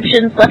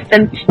Egyptians left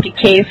them to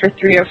decay for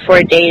 3 or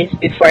 4 days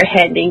before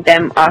handing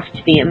them off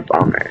to the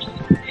embalmers.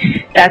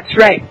 That's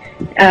right.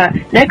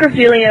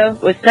 Necrophilia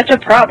was such a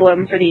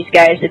problem for these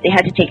guys that they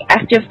had to take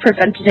active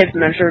preventative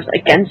measures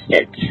against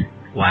it.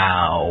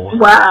 Wow.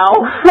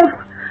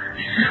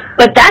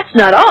 But that's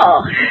not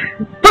all.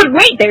 But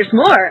wait, there's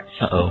more.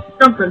 Uh-oh.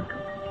 Something.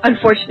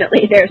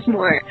 Unfortunately, there's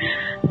more.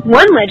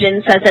 One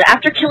legend says that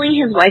after killing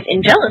his wife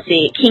in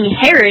jealousy, King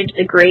Herod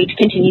the Great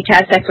continued to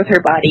have sex with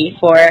her body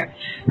for,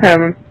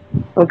 oh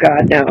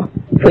God, no.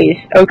 Please.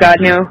 Oh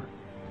God, no.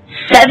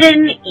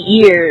 7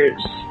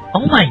 years.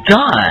 Oh my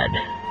God.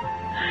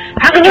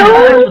 How can you have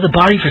sex with a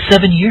body for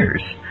 7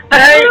 years?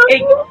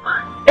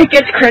 It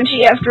gets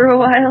crunchy after a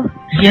while.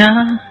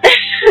 Yeah.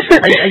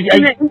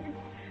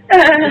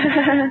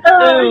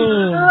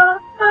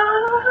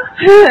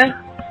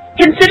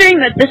 Considering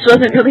that this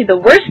wasn't really the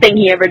worst thing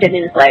he ever did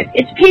in his life,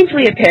 it's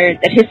painfully apparent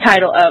that his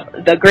title of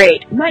The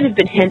Great might have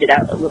been handed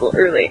out a little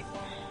early.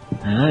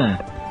 I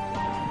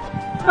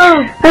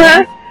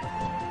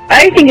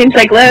think I'm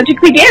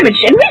psychologically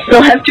damaged, and we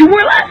still have 2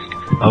 more left.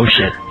 Oh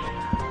shit.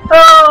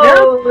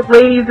 Oh,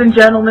 ladies and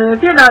gentlemen,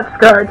 if you're not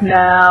scarred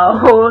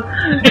now,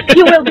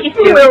 you will be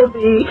soon. You will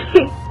be.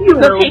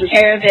 We'll take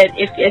care of it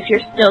if you're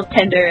still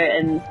tender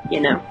and,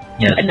 yes.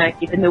 not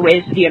even the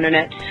ways of the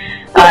internet.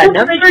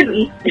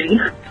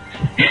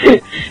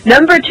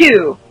 Number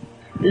 2,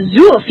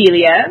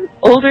 zoophilia,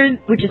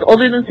 which is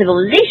older than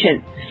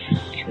civilization.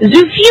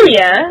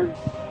 Zoophilia,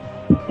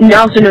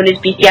 also known as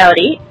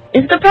bestiality,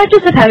 is the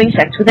practice of having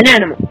sex with an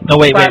animal. Oh,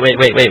 wait.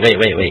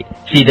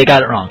 See, they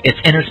got it wrong. It's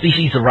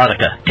interspecies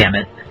erotica, damn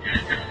it.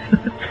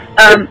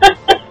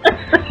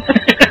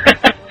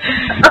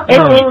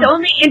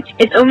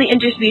 It's only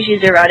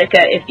interspecies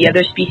erotica if the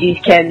other species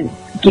can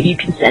give you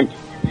consent.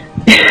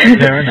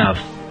 Fair enough.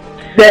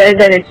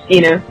 Then it's,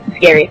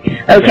 scary.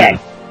 Okay.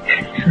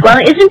 While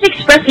it isn't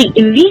expressly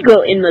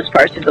illegal in most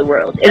parts of the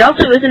world, it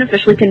also isn't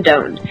officially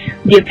condoned.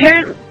 The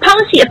apparent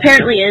policy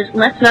apparently is,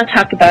 let's not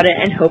talk about it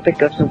and hope it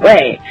goes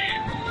away.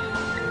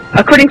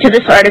 According to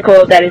this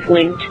article that is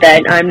linked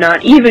that I'm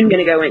not even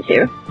going to go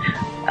into,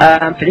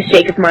 For the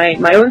sake of my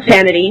own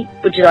sanity,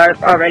 which is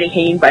already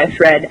hanging by a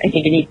thread, I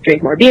think I need to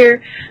drink more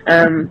beer,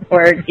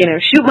 or,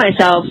 shoot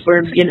myself,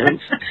 or,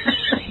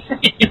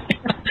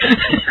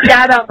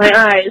 dab out my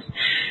eyes.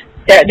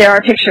 There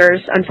are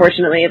pictures,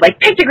 unfortunately, like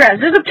pictographs.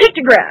 There's a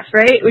pictograph,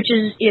 right? Which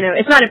is,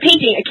 it's not a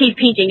painting, a cave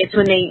painting. It's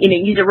when they,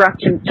 use a rock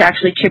to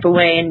actually chip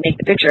away and make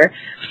the picture.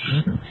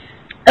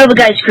 Of a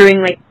guy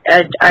screwing,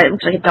 it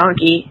looks like a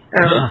donkey.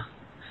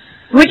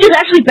 Which is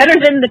actually better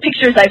than the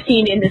pictures I've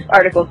seen in this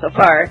article so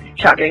far,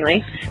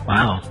 shockingly.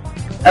 Wow.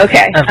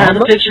 Okay. Of all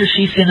the pictures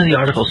she's seen in the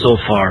article so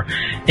far,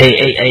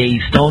 a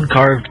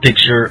stone-carved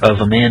picture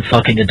of a man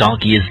fucking a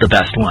donkey is the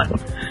best one.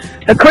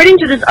 According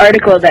to this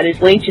article that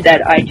is linked to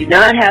that, I do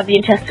not have the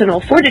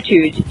intestinal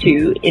fortitude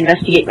to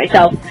investigate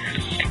myself.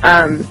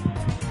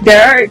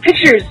 There are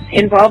pictures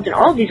involved in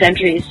all of these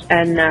entries,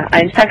 and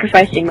I'm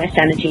sacrificing my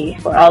sanity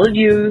for all of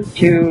you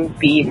to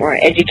be more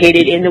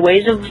educated in the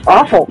ways of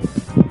awful.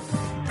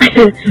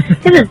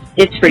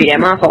 It's pretty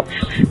damn awful.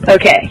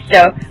 Okay,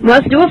 so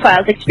most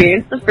zoophiles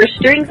experience the first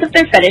stirrings of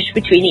their fetish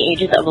between the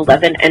ages of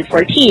 11 and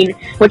 14,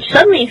 which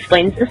suddenly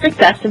explains the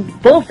success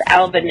of both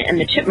Alvin and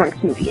the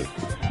Chipmunks movies.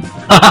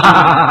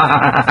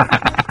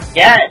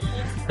 Yes.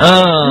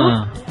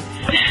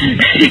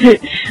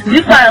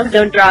 Zoophiles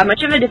don't draw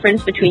much of a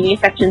difference between the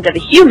affections of a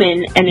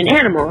human and an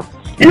animal.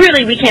 And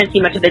really, we can't see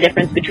much of a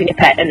difference between a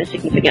pet and a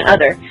significant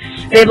other.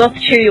 They both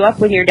cheer you up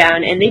when you're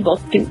down, and they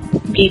both can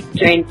be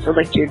trained to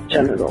lick your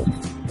genitals.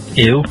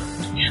 Ew.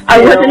 I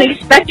wasn't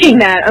expecting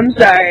that. I'm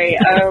sorry.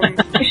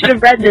 I should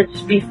have read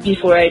this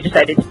before I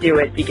decided to do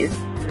it, because...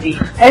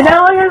 And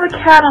now I have a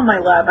cat on my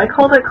lap. I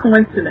call that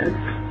coincidence.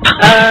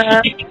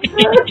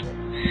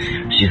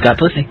 She's got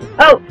pussy.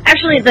 Oh,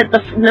 actually, the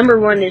number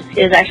one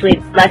is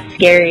actually less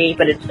scary,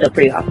 but it's still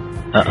pretty awful.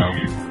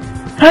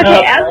 Uh-oh.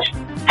 Okay,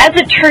 as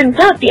it turns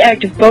out, the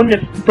act of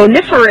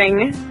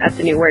bonifering, that's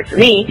a new word for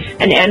me,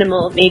 an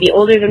animal may be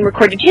older than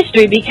recorded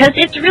history, because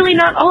it's really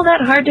not all that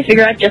hard to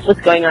figure out just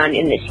what's going on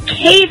in this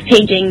cave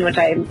painting, which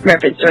I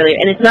referenced earlier.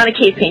 And it's not a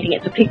cave painting,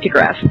 it's a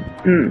pictograph.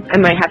 I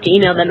might have to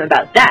email them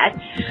about that.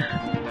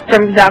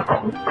 From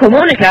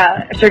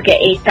Valcomonica, circa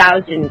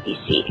 8000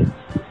 BC.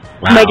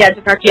 Wow. My dad's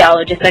an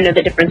archaeologist. I know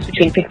the difference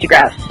between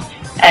pictographs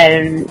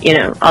and,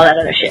 all that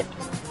other shit.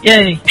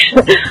 Yay.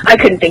 I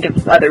couldn't think of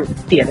the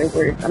other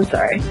words. I'm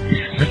sorry.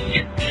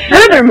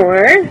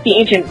 Furthermore, the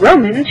ancient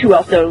Romans, who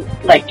also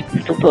liked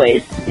little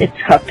boys, it's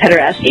called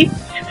pederasty,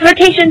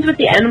 flirtations with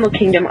the animal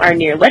kingdom are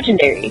near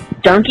legendary.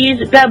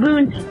 Donkeys,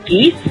 baboons,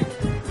 geese,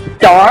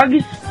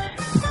 dogs.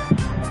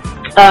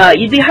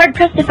 You'd be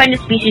hard-pressed to find a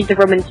species the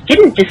Romans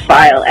didn't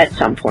defile at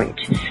some point.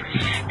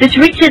 This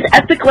reaches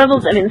epic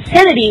levels of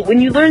insanity when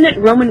you learn that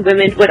Roman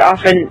women would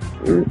often...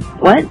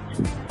 what?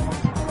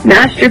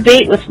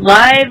 Masturbate with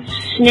live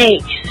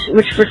snakes,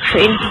 which were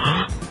trained...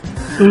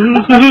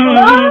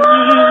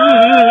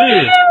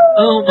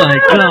 Oh my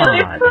god.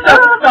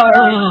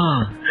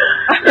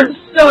 I'm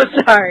so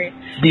sorry.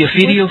 The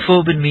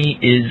ophidiophobe in me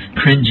is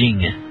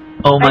cringing.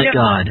 Oh my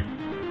god.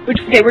 Which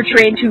they were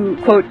trained to,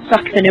 quote,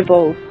 suckle the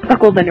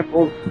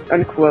nipples,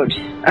 unquote.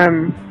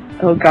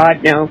 Oh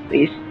god, no,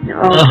 please.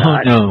 No,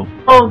 god. No.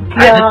 Oh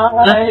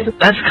god.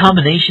 That's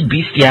combination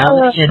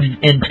bestiality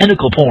and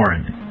tentacle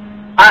porn.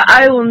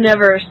 I will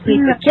never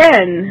sleep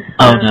again.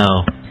 Oh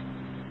no.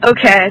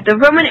 Okay, the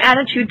Roman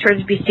attitude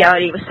towards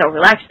bestiality was so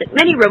relaxed that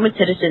many Roman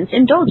citizens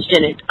indulged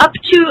in it, up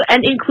to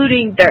and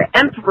including their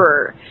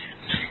emperor.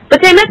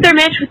 But they met their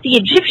match with the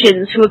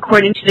Egyptians, who,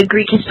 according to the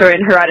Greek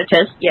historian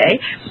Herodotus,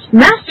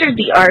 mastered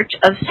the art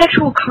of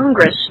sexual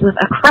congress with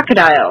a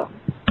crocodile.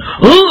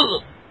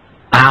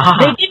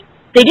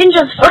 They didn't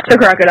just fuck the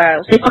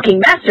crocodiles, they fucking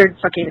mastered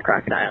fucking the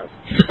crocodiles.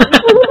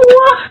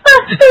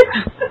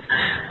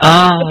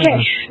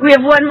 Okay, we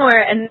have one more,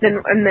 and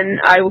then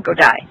I will go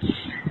die.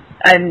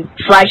 And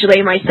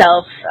flagellate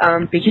myself,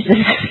 because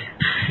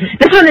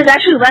this one is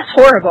actually less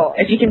horrible,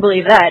 if you can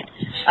believe that.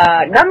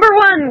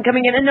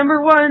 Coming in at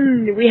number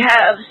one, we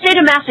have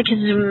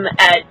sadomasochism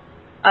at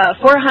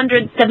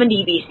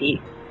 470 BC,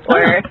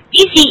 or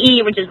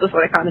BCE, which is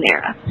before the Common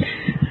Era.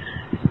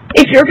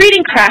 If you're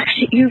reading Cracks,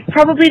 you're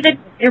probably the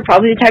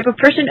type of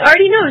person who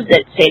already knows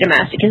that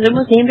sadomasochism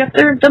was named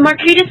after the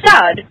Marquis de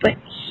Sade, but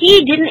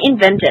he didn't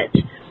invent it.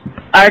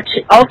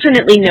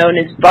 Alternately known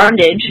as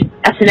bondage,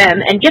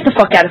 S&M, and get the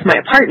fuck out of my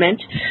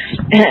apartment.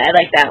 I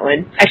like that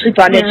one. Actually,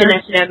 bondage and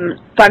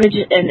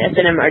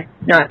S&M are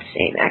not the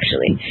same,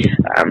 actually.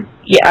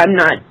 I'm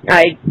not.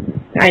 I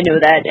know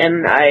that,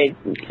 and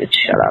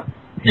shut up.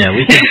 Yeah,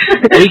 we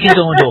can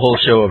go into a whole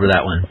show over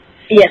that one.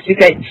 Yes, we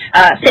could.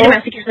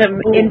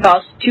 Sadomasochism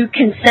involves two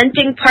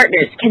consenting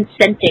partners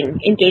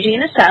engaging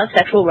in a style of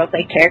sexual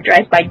roleplay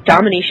characterized by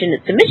domination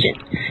and submission.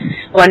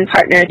 One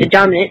partner, the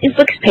dominant,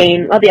 inflicts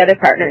pain, while the other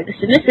partner, the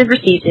submissive,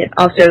 receives it.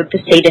 Also, the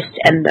sadist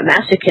and the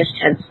masochist,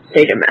 hence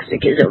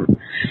sadomasochism.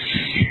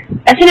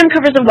 S&M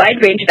covers a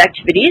wide range of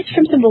activities,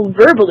 from simple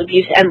verbal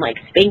abuse and like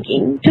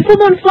spanking, to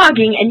full-on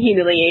flogging and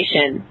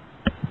humiliation.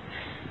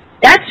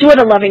 That's what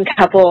a loving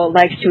couple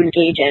likes to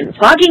engage in.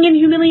 Flogging and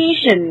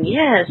humiliation.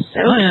 Yes.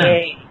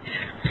 Okay.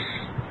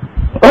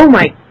 Oh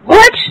my...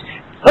 What?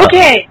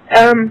 Okay,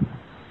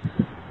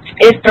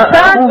 if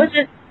Prasad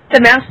wasn't the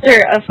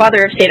master of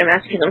father of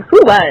sadomasochism,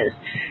 who was?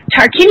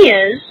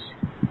 Tarquinius,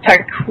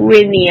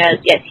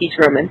 yes, he's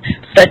Roman.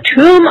 The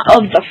Tomb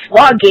of the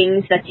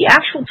Floggings, that's the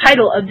actual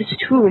title of this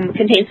tomb,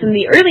 contains some of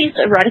the earliest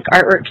erotic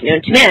artwork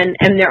known to man,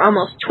 and they're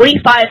almost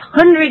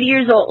 2,500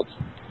 years old.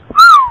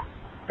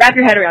 Wrap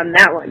your head around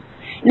that one.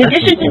 In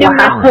addition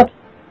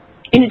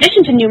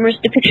to numerous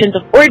depictions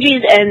of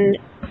orgies and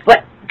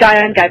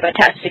guy-on-guy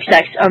fantastic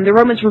sex, the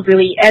Romans were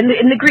really, and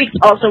the Greeks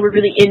also were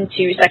really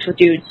into sex with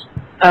dudes.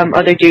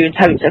 Other dudes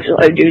having sex with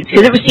other dudes,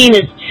 because it was seen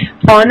as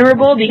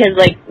honorable, because,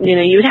 like, you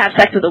know, you would have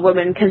sex with a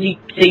woman because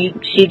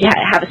she'd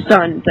have a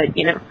son, but,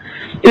 you know,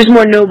 it was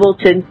more noble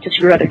to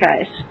screw other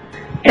guys,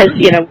 because,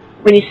 you know,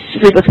 when you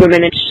sleep with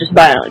women, it's just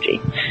biology.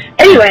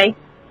 Anyway,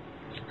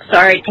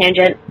 sorry,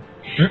 tangent.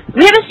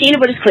 We have a scene of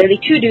what is clearly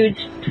two dudes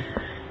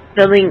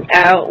filling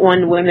out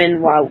one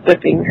woman while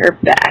whipping her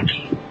back,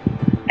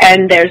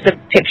 and there's a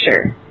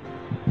picture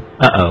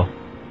of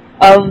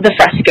the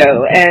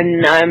fresco,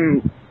 and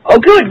oh,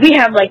 good, we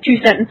have like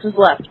 2 sentences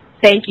left.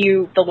 Thank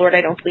you, the Lord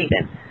I don't believe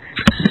in.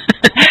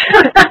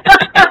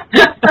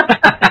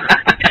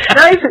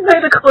 Nice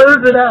way to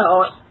close it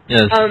out.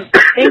 Yes.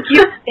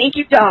 Thank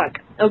you, dog.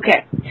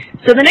 Okay,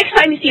 so the next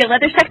time you see a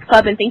leather sex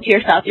club and think to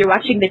yourself you're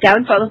watching the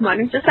downfall of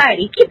modern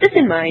society, keep this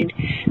in mind.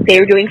 They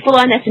were doing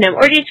full-on S&M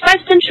orgies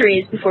 5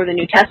 centuries before the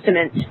New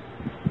Testament.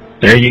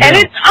 There you go. And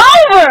it's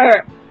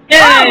over!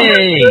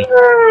 Yay!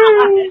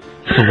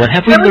 So what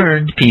have we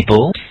learned,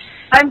 people?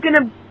 I'm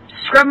gonna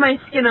scrub my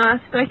skin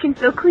off so I can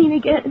feel clean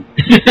again.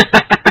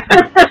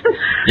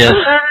 Yes.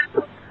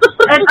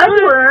 And I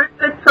learned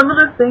that some of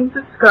the things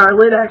that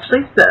Scarlett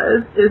actually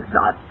says is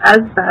not as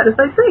bad as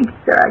I think.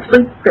 They're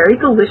actually very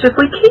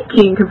deliciously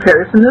kinky in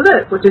comparison to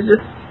this, which is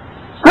just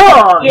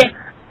wrong.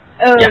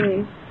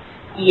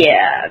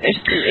 Yeah, there's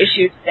some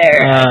issues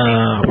there.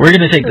 We're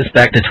gonna take this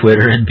back to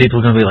Twitter, and people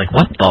are gonna be like,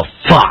 "What the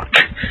fuck?"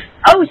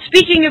 Oh,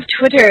 speaking of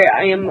Twitter,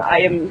 I am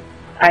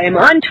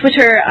on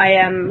Twitter. I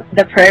am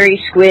the Prairie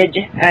Squid,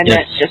 and yes.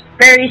 That's just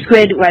Prairie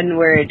Squid, one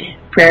word.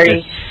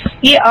 Prairie.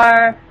 Yes.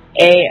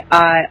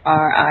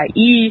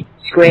 Prairie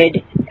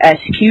Squid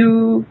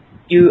SQUID.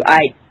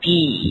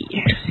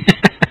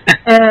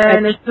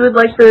 And if you would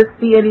like to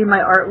see any of my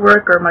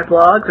artwork or my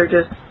blogs or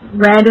just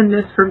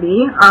randomness for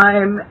me,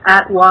 I'm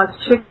at Lost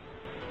Chick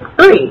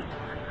 3.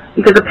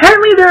 Because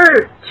apparently there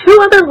are 2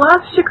 other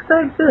Lost Chicks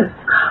that exist.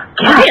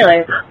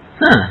 Really?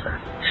 Huh.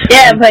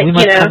 Yeah, but we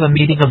must have a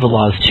meeting of the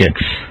Lost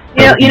Chicks.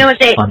 You know what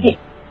they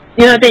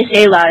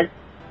say, Loz.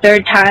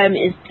 Third time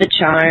is the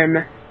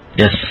charm.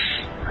 Yes.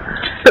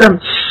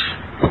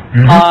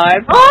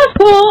 I'm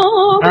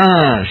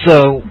awesome.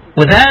 So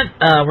with that,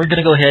 we're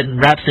gonna go ahead and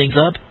wrap things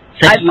up.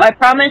 I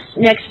promise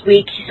next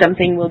week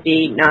something will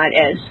be not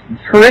as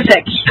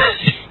horrific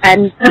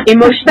and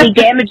emotionally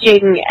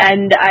damaging,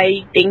 and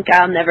I think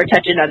I'll never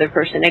touch another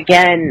person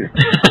again.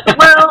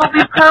 Well,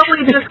 we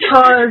probably just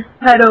caused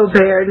Pedo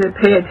Bear to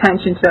pay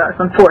attention to us,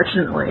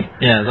 unfortunately.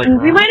 Yeah, like,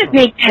 we might have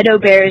made Pedo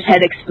Bear's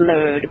head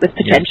explode with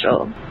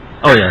potential.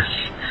 Yes. Oh yes.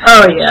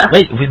 Oh yeah.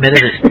 Wait, we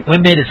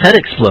made his head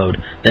explode.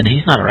 Then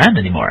he's not around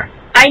anymore.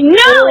 I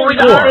know.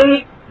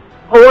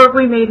 Or if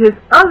we made his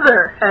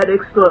other head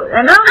explode.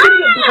 And now I'm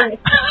going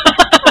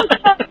to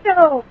get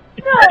No.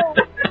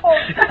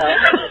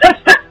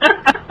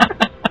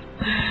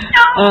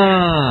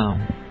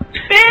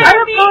 I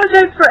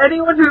apologize for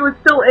anyone who was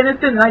still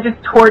innocent and I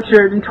just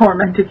tortured and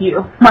tormented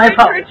you. My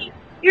apologies.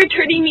 You're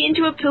turning me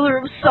into a pillar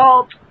of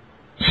salt.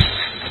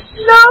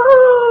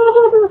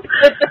 No!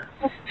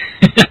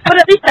 But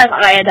at least I'm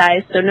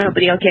iodized, so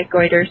nobody will get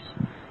goiters.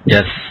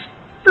 Yes.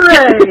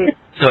 Right.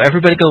 So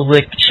everybody go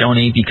lick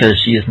Shoni because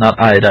she is not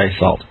iodized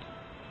salt.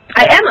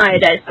 I am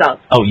iodized salt.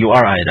 Oh, you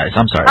are iodized.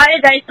 I'm sorry.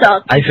 Iodized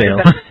salt. I fail.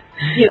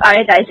 You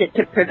iodize it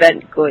to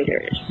prevent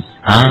goiters.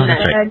 That's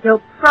right. And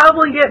you'll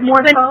probably get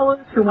more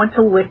followers who want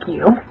to lick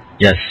you.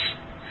 Yes.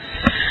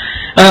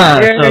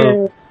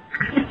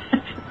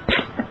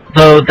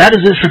 So that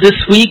is it for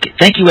this week.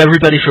 Thank you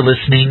everybody for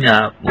listening.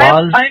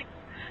 Loz,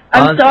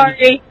 I'm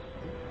sorry.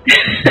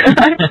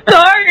 I'm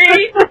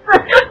sorry.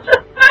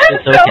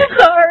 It's okay. So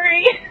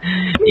sorry.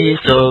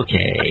 It's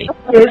okay.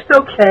 It's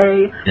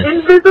okay. Yes.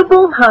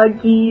 Invisible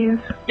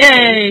huggies.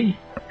 Yay!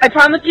 I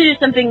promise to do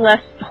something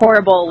less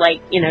horrible,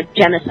 like, genocide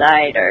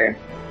genocide or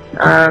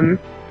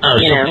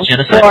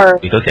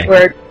okay.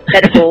 or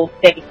medical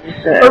things.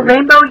 Or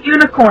rainbow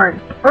unicorns.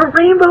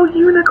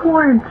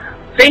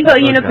 Rainbow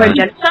unicorn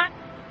genocide?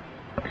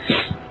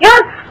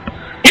 Yes!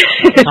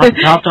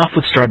 Topped off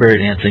with strawberry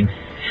dancing.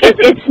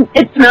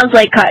 It smells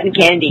like cotton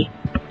candy.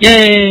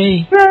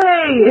 Yay!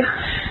 Yay!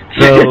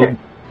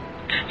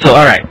 So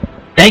all right.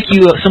 Thank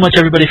you so much,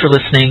 everybody, for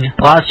listening.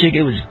 Lost Chick,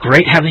 it was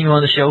great having you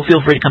on the show.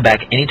 Feel free to come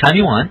back anytime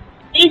you want.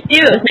 Please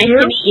do. It's nice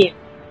to meet you.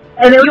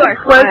 And it was a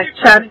pleasure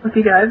chatting with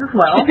you guys as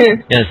well.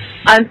 Yes.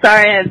 I'm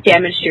sorry I've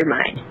damaged your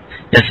mind.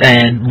 Yes,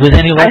 and with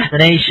any luck,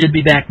 Renee should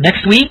be back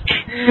next week,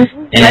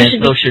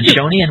 and so should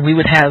Shoni, and we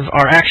would have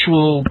our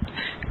actual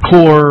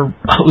core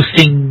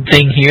hosting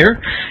thing here.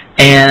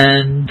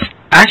 And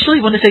I actually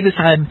want to take this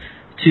time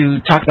to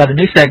talk about a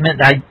new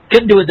segment. I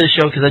couldn't do it this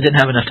show because I didn't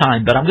have enough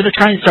time, but I'm going to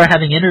try and start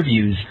having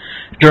interviews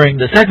during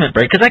the segment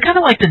break because I kind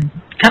of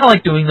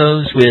like doing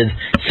those with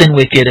Sin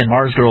Wicked and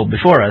Mars Girl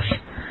before us.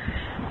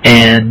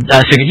 And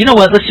I figured, you know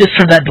what? Let's just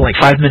turn that into like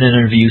 5-minute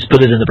interviews,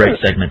 put it in the break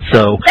segment.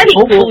 So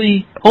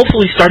hopefully,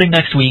 starting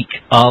next week,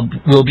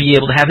 we'll be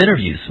able to have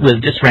interviews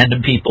with just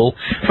random people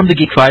from the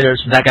Geek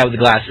Fighters, from that guy with the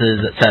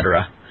glasses,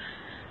 etc.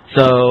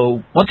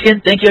 So once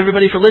again, thank you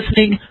everybody for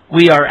listening.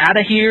 We are out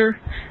of here.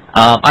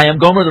 I am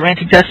Gomer the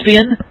Ranting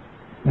Thespian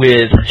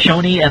with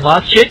Shoni and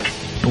Loz Chick.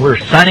 We're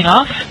signing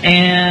off.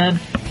 And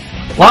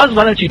Loz,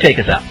 why don't you take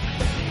us out?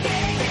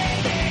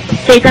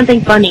 Say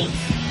something funny.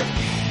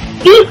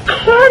 Eat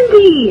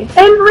candy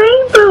and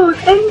rainbows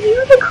and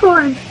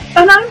unicorns,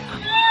 and I'm